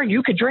the bar,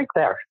 you could drink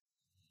there.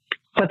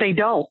 But they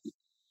don't.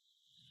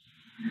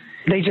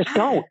 They just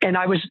don't. And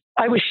I was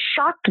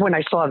shocked when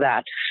I saw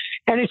that.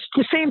 And it's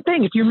the same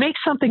thing. If you make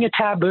something a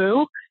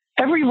taboo,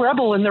 every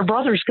rebel and their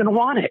brother is going to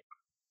want it.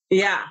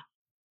 Yeah.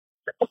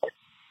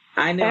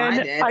 I know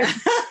I did.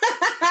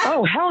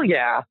 Oh, hell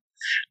yeah.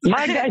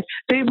 I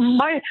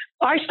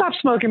stopped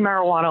smoking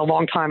marijuana a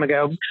long time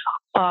ago.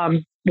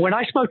 When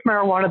I smoked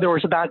marijuana, there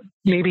was about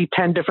maybe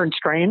 10 different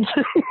strains.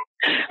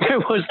 There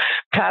was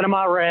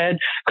Panama Red,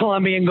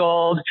 Colombian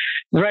Gold,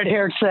 Red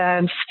Haired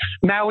Sense,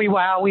 Maui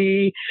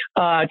Wowie,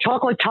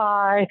 Chocolate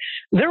Thai.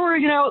 There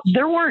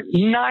were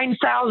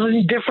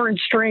 9,000 different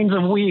strains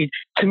of weed.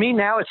 To me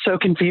now, it's so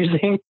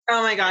confusing.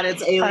 Oh my God,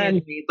 it's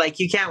alien weed. Like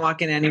you can't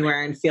walk in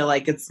anywhere and feel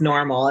like it's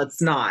normal. It's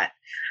not.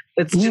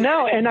 It's just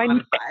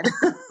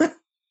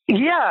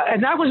Yeah,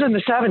 and that was in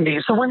the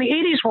 70s. So when the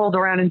 80s rolled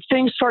around and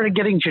things started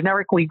getting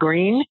generically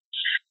green,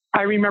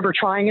 I remember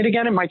trying it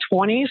again in my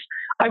 20s.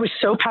 I was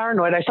so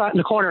paranoid. I sat in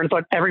the corner and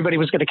thought everybody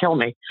was going to kill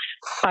me.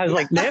 I was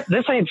like,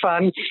 this ain't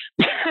fun.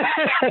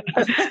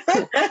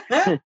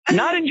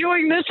 Not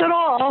enjoying this at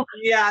all.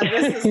 Yeah,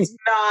 this is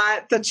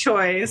not the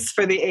choice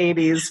for the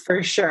 80s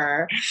for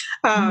sure.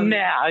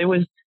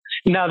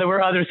 No, there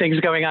were other things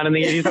going on in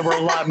the 80s that were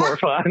a lot more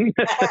fun.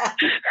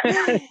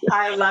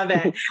 I love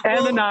it.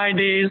 And the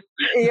 90s.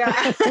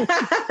 Yeah.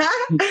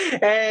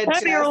 And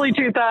the early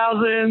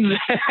 2000s.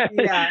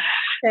 Yeah.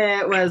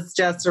 It was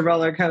just a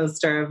roller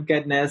coaster of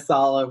goodness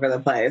all over the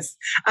place.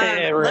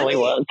 It really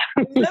was.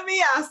 Let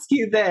me ask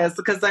you this,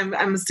 because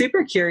I'm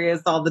super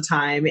curious all the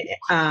time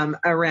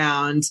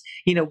around,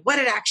 what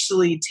it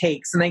actually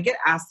takes. And I get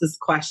asked this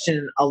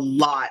question a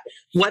lot.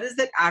 What does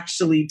it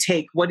actually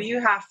take? What do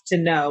you have to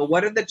know?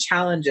 What are the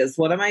challenges?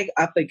 What am I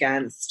up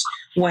against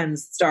when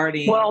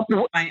starting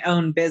my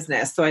own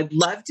business? So I'd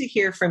love to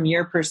hear from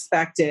your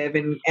perspective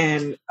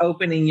and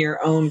opening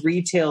your own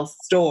retail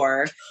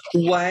store.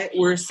 What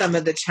were some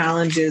of the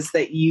challenges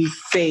that you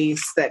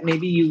faced that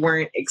maybe you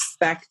weren't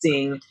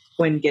expecting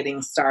when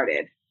getting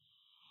started?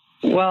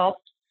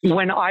 Well,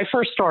 when I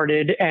first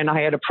started and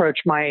I had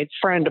approached my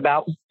friend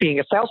about being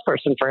a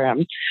salesperson for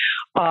him,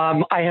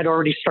 I had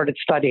already started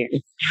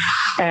studying.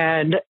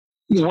 And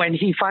when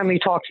he finally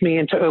talked me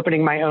into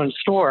opening my own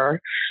store,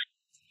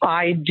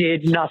 I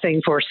did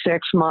nothing for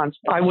 6 months.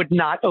 I would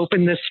not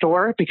open this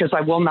store because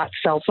I will not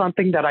sell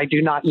something that I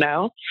do not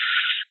know.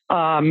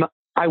 I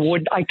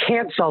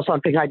can't sell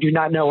something I do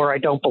not know or I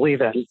don't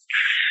believe in.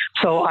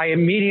 So I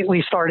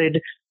immediately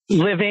started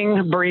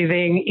living,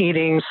 breathing,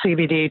 eating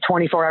CBD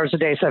 24 hours a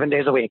day, 7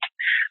 days a week.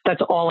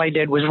 That's all I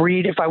did was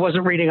read. If I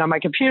wasn't reading on my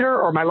computer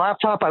or my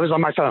laptop, I was on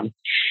my phone.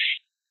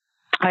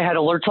 I had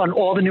alerts on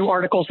all the new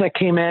articles that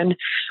came in,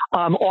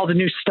 all the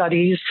new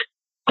studies,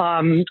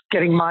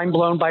 getting mind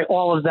blown by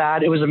all of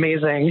that. It was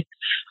amazing.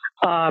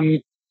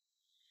 We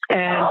have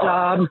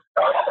a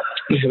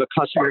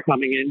customer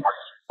coming in.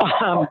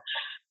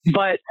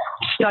 But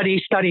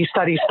study.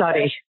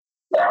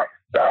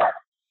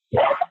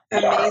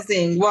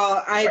 Amazing.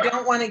 Well, I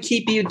don't want to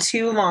keep you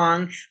too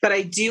long, but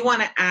I do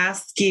want to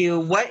ask you,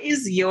 what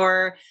is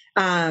your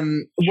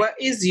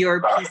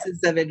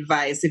pieces of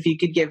advice? If you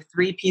could give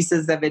 3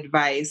 pieces of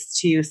advice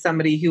to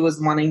somebody who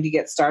was wanting to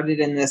get started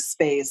in this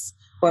space,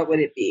 what would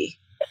it be?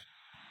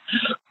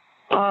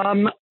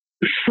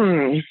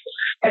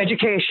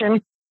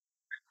 Education.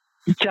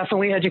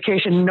 Definitely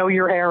education. Know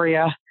your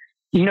area.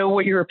 Know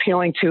what you're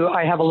appealing to.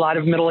 I have a lot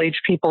of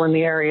middle-aged people in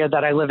the area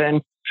that I live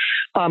in.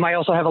 I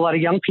also have a lot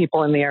of young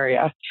people in the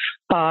area.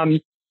 Know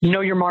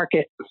your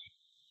market.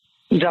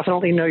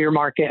 Definitely know your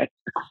market.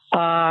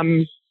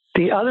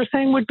 The other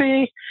thing would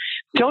be,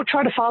 don't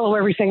try to follow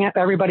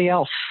everybody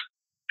else.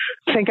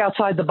 Think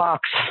outside the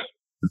box.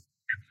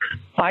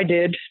 I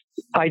did.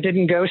 I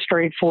didn't go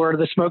straight for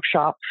the smoke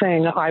shop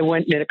thing. I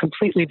went in a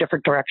completely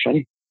different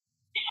direction.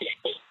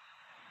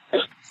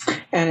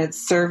 And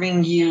it's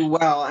serving you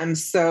well. I'm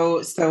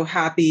so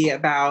happy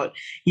about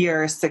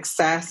your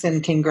success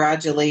and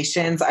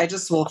congratulations. I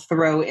just will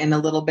throw in a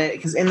little bit,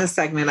 because in this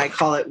segment, I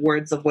call it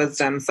words of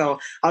wisdom. So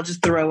I'll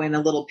just throw in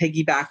a little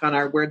piggyback on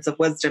our words of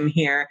wisdom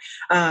here.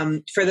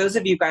 For those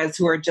of you guys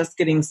who are just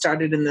getting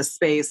started in this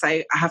space,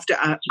 I have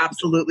to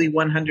absolutely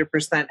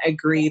 100%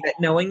 agree that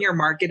knowing your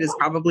market is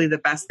probably the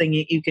best thing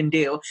you can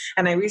do.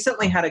 And I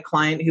recently had a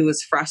client who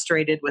was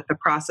frustrated with the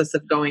process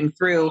of going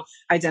through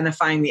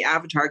identifying the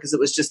avatar, because it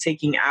was just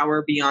taking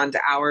hour beyond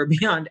hour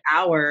beyond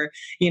hour,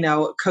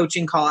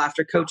 coaching call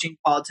after coaching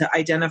call to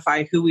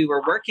identify who we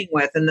were working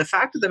with. And the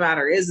fact of the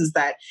matter is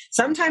that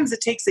sometimes it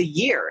takes a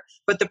year,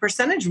 but the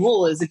percentage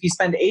rule is if you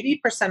spend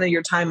 80% of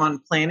your time on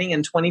planning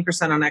and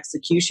 20% on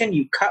execution,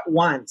 you cut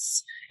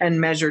once and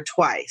measure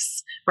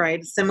twice,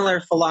 right?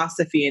 Similar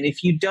philosophy. And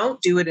if you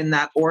don't do it in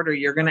that order,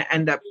 you're going to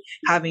end up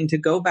having to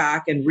go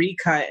back and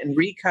recut. And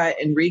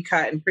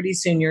pretty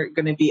soon you're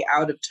going to be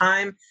out of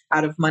time,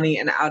 out of money,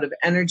 and out of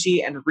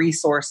energy and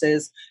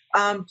resources.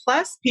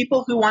 Plus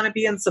people who want to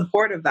be in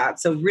support of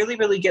that. So really,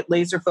 really get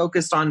laser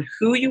focused on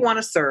who you want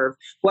to serve,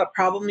 what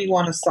problem you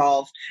want to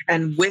solve,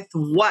 and with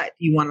what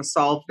you want to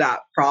solve that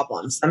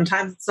problem.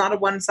 Sometimes it's not a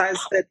one size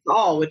fits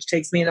all, which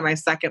takes me into my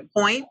second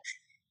point.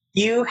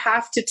 You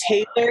have to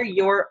tailor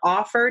your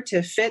offer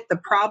to fit the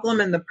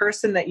problem and the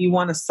person that you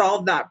want to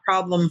solve that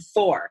problem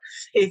for.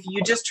 If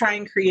you just try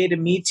and create a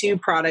Me Too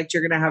product,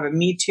 you're going to have a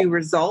Me Too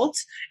result,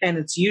 and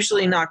it's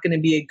usually not going to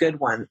be a good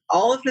one.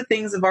 All of the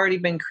things have already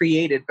been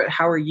created, but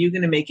how are you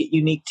going to make it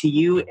unique to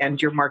you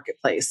and your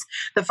marketplace?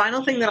 The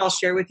final thing that I'll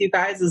share with you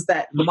guys is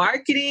that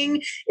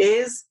marketing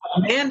is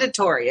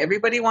mandatory.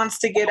 Everybody wants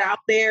to get out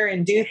there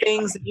and do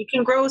things. You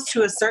can grow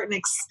to a certain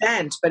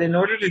extent, but in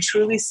order to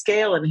truly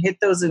scale and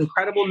hit those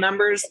incredible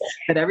numbers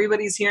that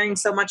everybody's hearing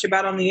so much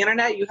about on the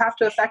internet, you have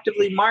to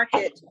effectively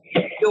market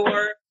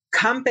your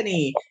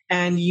company.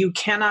 And you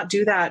cannot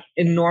do that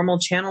in normal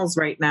channels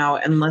right now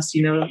unless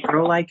you know a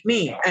girl like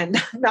me.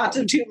 And not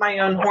to toot my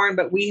own horn,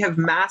 but we have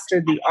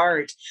mastered the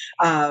art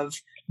of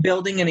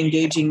building and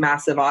engaging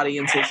massive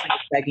audiences who are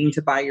begging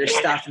to buy your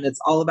stuff. And it's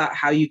all about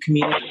how you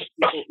communicate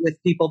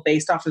with people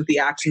based off of the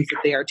actions that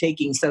they are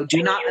taking. So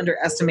do not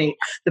underestimate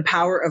the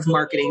power of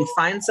marketing.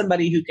 Find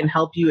somebody who can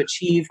help you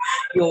achieve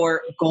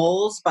your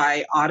goals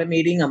by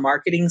automating a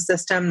marketing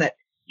system that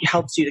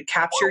helps you to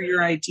capture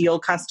your ideal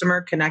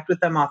customer, connect with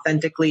them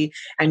authentically,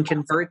 and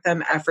convert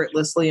them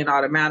effortlessly and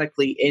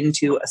automatically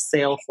into a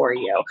sale for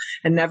you.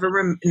 And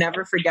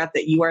never forget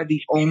that you are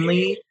the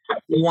only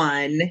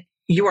one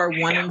You are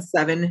 1 in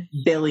 7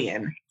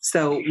 billion.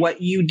 So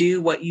what you do,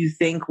 what you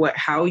think,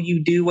 how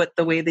you do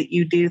the way that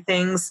you do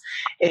things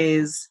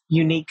is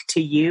unique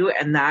to you.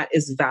 And that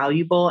is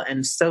valuable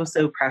and so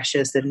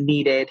precious and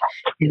needed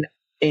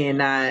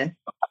in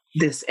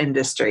this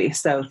industry.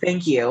 So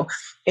thank you.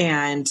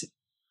 And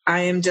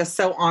I am just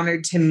so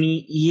honored to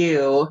meet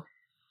you.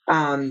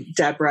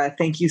 Debra,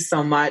 thank you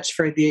so much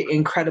for the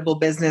incredible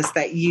business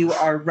that you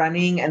are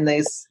running and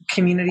this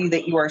community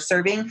that you are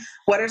serving.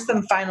 What are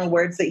some final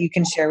words that you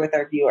can share with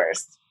our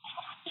viewers?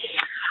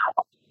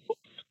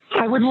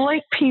 I would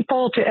like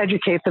people to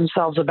educate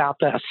themselves about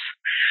this.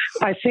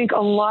 I think a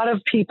lot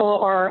of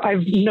people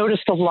I've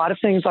noticed a lot of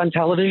things on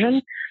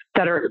television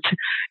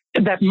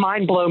that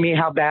mind blow me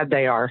how bad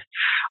they are.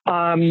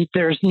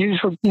 There's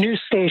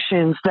news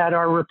stations that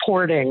are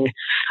reporting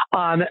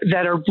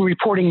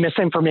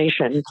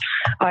misinformation.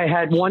 I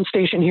had one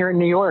station here in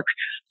New York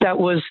that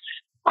was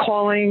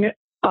calling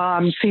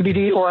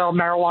CBD oil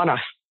marijuana.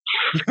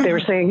 They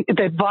were saying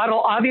the bottle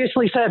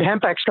obviously said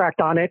hemp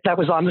extract on it. That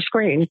was on the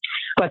screen,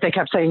 but they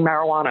kept saying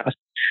marijuana.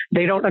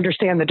 They don't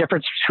understand the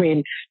difference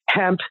between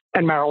hemp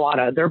and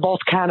marijuana. They're both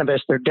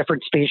cannabis. They're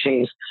different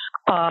species.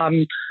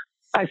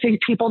 I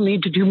think people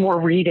need to do more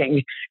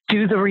reading,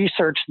 do the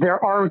research. There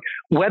are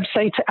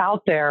websites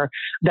out there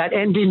that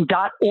end in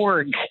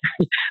 .org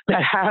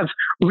that have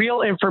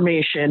real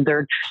information.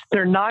 They're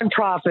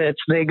nonprofits.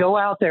 They go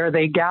out there,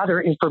 they gather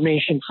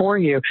information for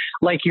you,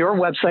 like your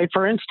website,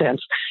 for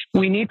instance.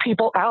 We need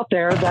people out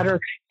there that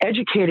are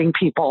educating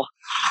people.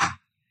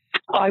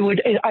 I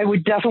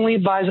would definitely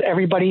advise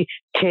everybody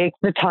take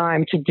the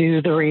time to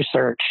do the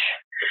research,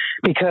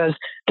 because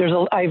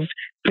I've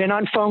been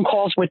on phone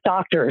calls with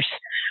doctors.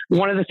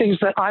 One of the things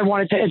that I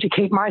wanted to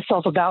educate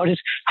myself about is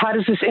how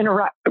does this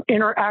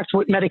interact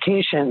with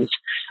medications?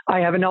 I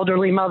have an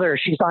elderly mother.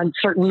 She's on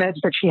certain meds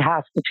that she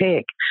has to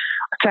take.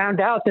 I found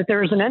out that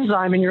there's an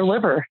enzyme in your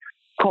liver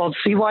called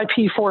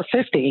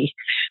CYP450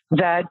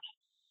 that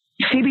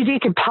CBD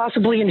could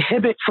possibly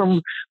inhibit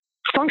from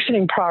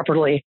functioning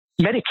properly.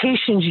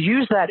 Medications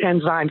use that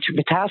enzyme to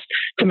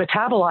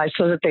metabolize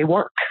so that they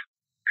work.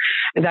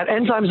 And that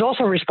enzyme is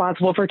also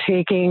responsible for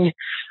taking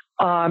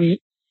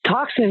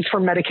toxins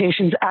from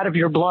medications out of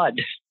your blood.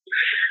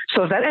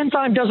 So if that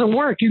enzyme doesn't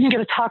work, you can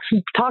get a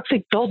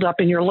toxic buildup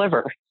in your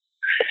liver.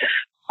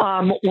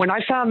 When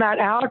I found that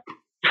out,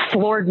 it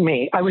floored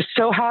me. I was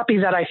so happy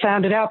that I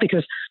found it out,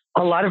 because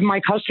a lot of my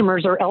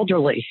customers are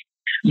elderly.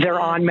 They're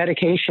on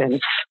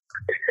medications.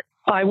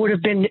 I would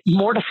have been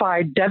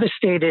mortified,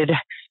 devastated,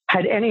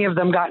 had any of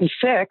them gotten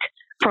sick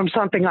from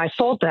something I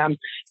sold them.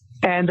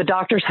 And the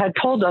doctors had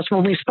told us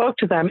when we spoke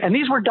to them, and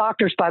these were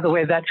doctors, by the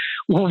way, that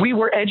we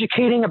were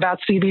educating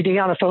about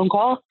CBD on a phone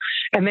call,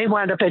 and they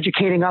wound up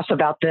educating us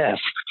about this,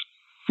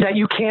 that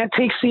you can't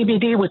take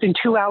CBD within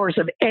 2 hours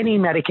of any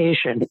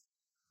medication.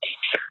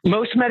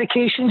 Most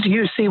medications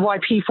use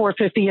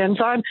CYP450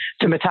 enzyme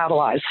to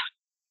metabolize.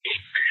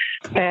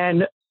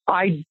 And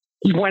I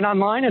went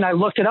online and I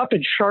looked it up,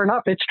 and sure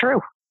enough, it's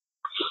true.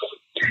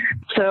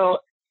 So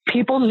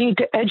people need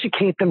to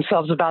educate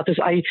themselves about this.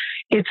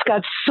 It's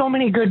got so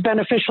many good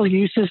beneficial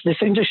uses.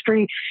 This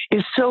industry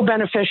is so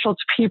beneficial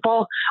to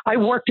people. I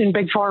worked in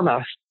big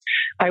pharma.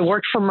 I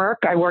worked for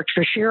Merck. I worked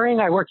for Shearing.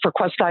 I worked for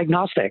Quest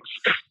Diagnostics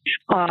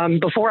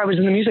before I was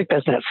in the music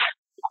business.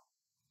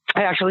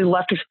 I actually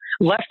left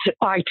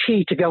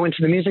IT to go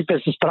into the music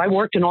business, but I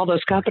worked in all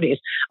those companies.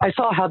 I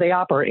saw how they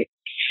operate.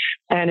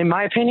 And in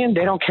my opinion,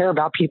 they don't care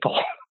about people.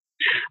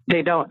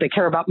 They don't. They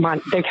care about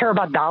money. They care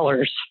about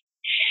dollars.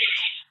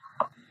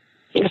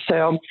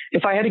 So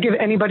if I had to give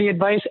anybody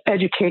advice,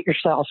 educate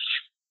yourself.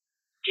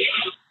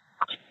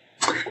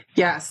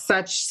 Yeah,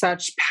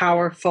 such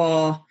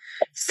powerful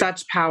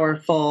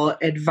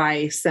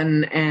advice.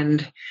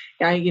 And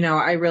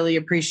I really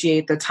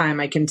appreciate the time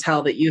I can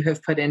tell that you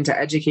have put into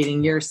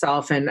educating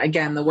yourself. And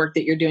again, the work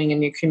that you're doing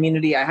in your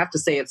community, I have to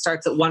say it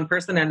starts at one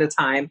person at a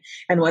time.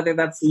 And whether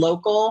that's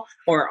local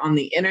or on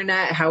the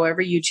internet,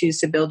 however you choose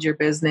to build your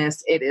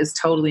business, it is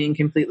totally and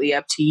completely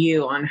up to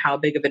you on how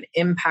big of an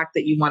impact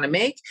that you want to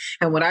make.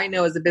 And what I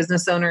know as a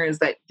business owner is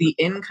that the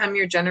income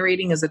you're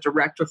generating is a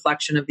direct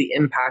reflection of the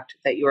impact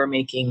that you are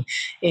making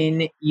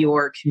in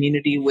your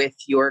community with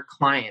your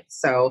clients.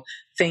 So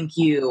thank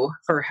you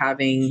for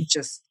having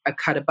just a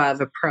cut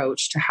above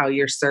approach to how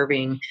you're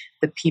serving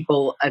the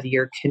people of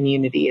your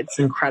community. It's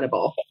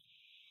incredible.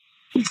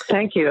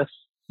 Thank you.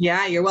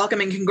 Yeah, you're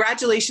welcome. And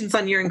congratulations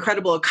on your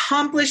incredible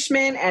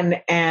accomplishment.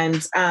 And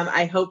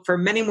I hope for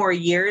many more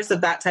years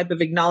of that type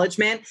of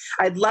acknowledgement.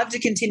 I'd love to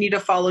continue to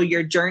follow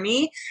your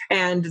journey.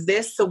 And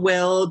this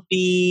will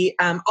be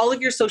all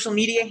of your social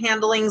media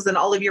handlings and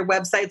all of your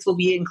websites will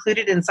be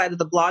included inside of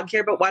the blog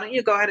here. But why don't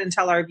you go ahead and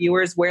tell our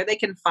viewers where they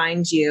can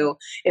find you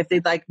if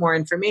they'd like more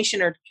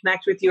information or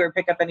connect with you or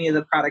pick up any of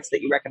the products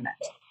that you recommend?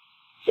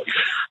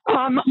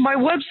 My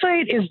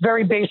website is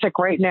very basic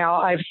right now.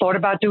 I've thought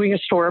about doing a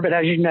store, but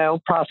as you know,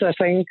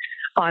 processing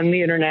on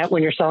the internet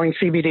when you're selling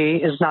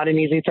CBD is not an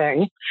easy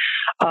thing.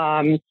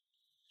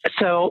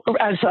 So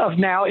as of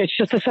now, it's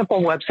just a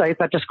simple website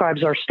that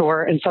describes our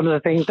store and some of the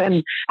things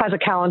and has a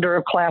calendar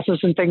of classes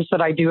and things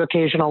that I do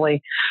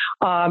occasionally.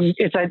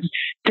 It's at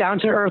Down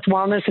to Earth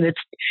Wellness, and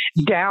it's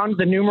down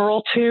the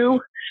numeral 2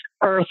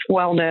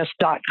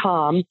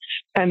 earthwellness.com.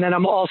 And then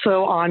I'm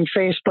also on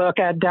Facebook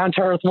at Down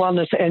to Earth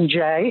Wellness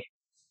NJ.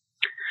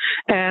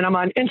 And I'm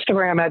on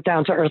Instagram at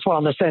Down to Earth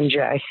Wellness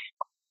NJ.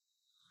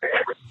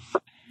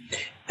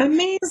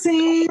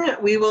 Amazing.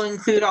 We will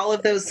include all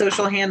of those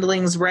social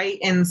handlings right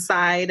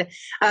inside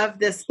of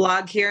this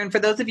blog here. And for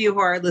those of you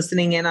who are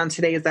listening in on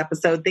today's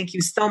episode, thank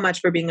you so much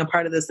for being a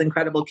part of this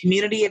incredible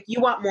community. If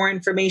you want more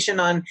information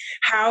on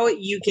how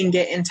you can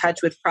get in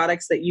touch with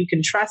products that you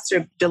can trust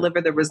or deliver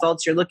the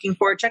results you're looking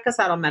for, check us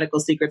out on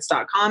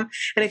medicalsecrets.com.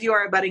 And if you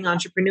are a budding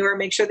entrepreneur,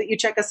 make sure that you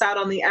check us out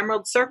on the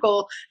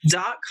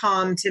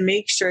emeraldcircle.com to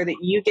make sure that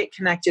you get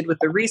connected with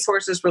the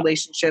resources,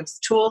 relationships,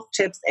 tools,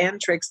 tips, and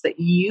tricks that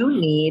you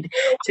need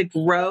to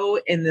grow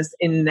in this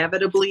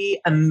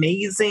inevitably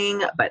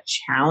amazing but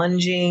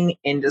challenging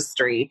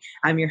industry.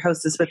 I'm your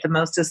hostess with the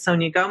mostest,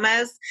 Sonia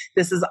Gomez.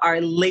 This is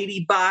our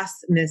lady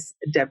boss, Miss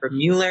Debra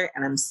Muller,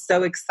 and I'm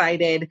so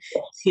excited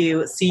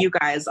to see you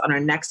guys on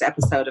our next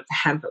episode of the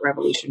Hemp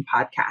Revolution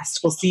podcast.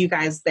 We'll see you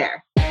guys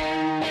there.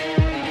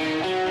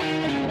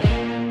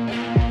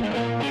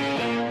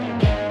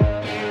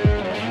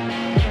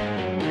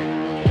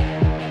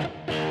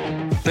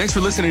 Thanks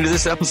for listening to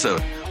this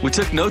episode. We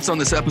took notes on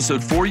this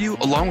episode for you,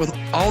 along with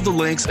all the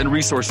links and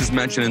resources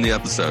mentioned in the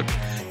episode.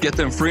 Get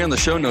them free on the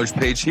show notes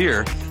page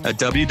here at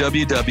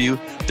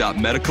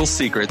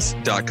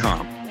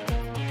www.medicalsecrets.com.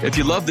 If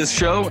you love this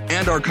show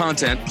and our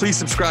content, please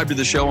subscribe to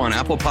the show on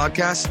Apple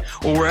Podcasts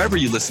or wherever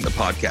you listen to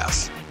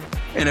podcasts.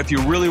 And if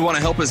you really want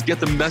to help us get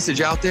the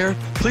message out there,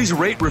 please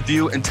rate,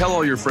 review, and tell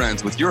all your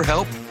friends. With your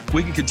help,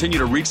 we can continue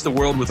to reach the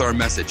world with our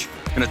message.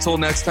 And until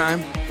next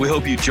time, we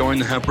hope you join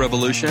the Hemp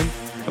Revolution,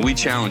 and we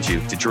challenge you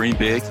to dream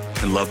big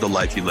and love the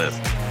life you live.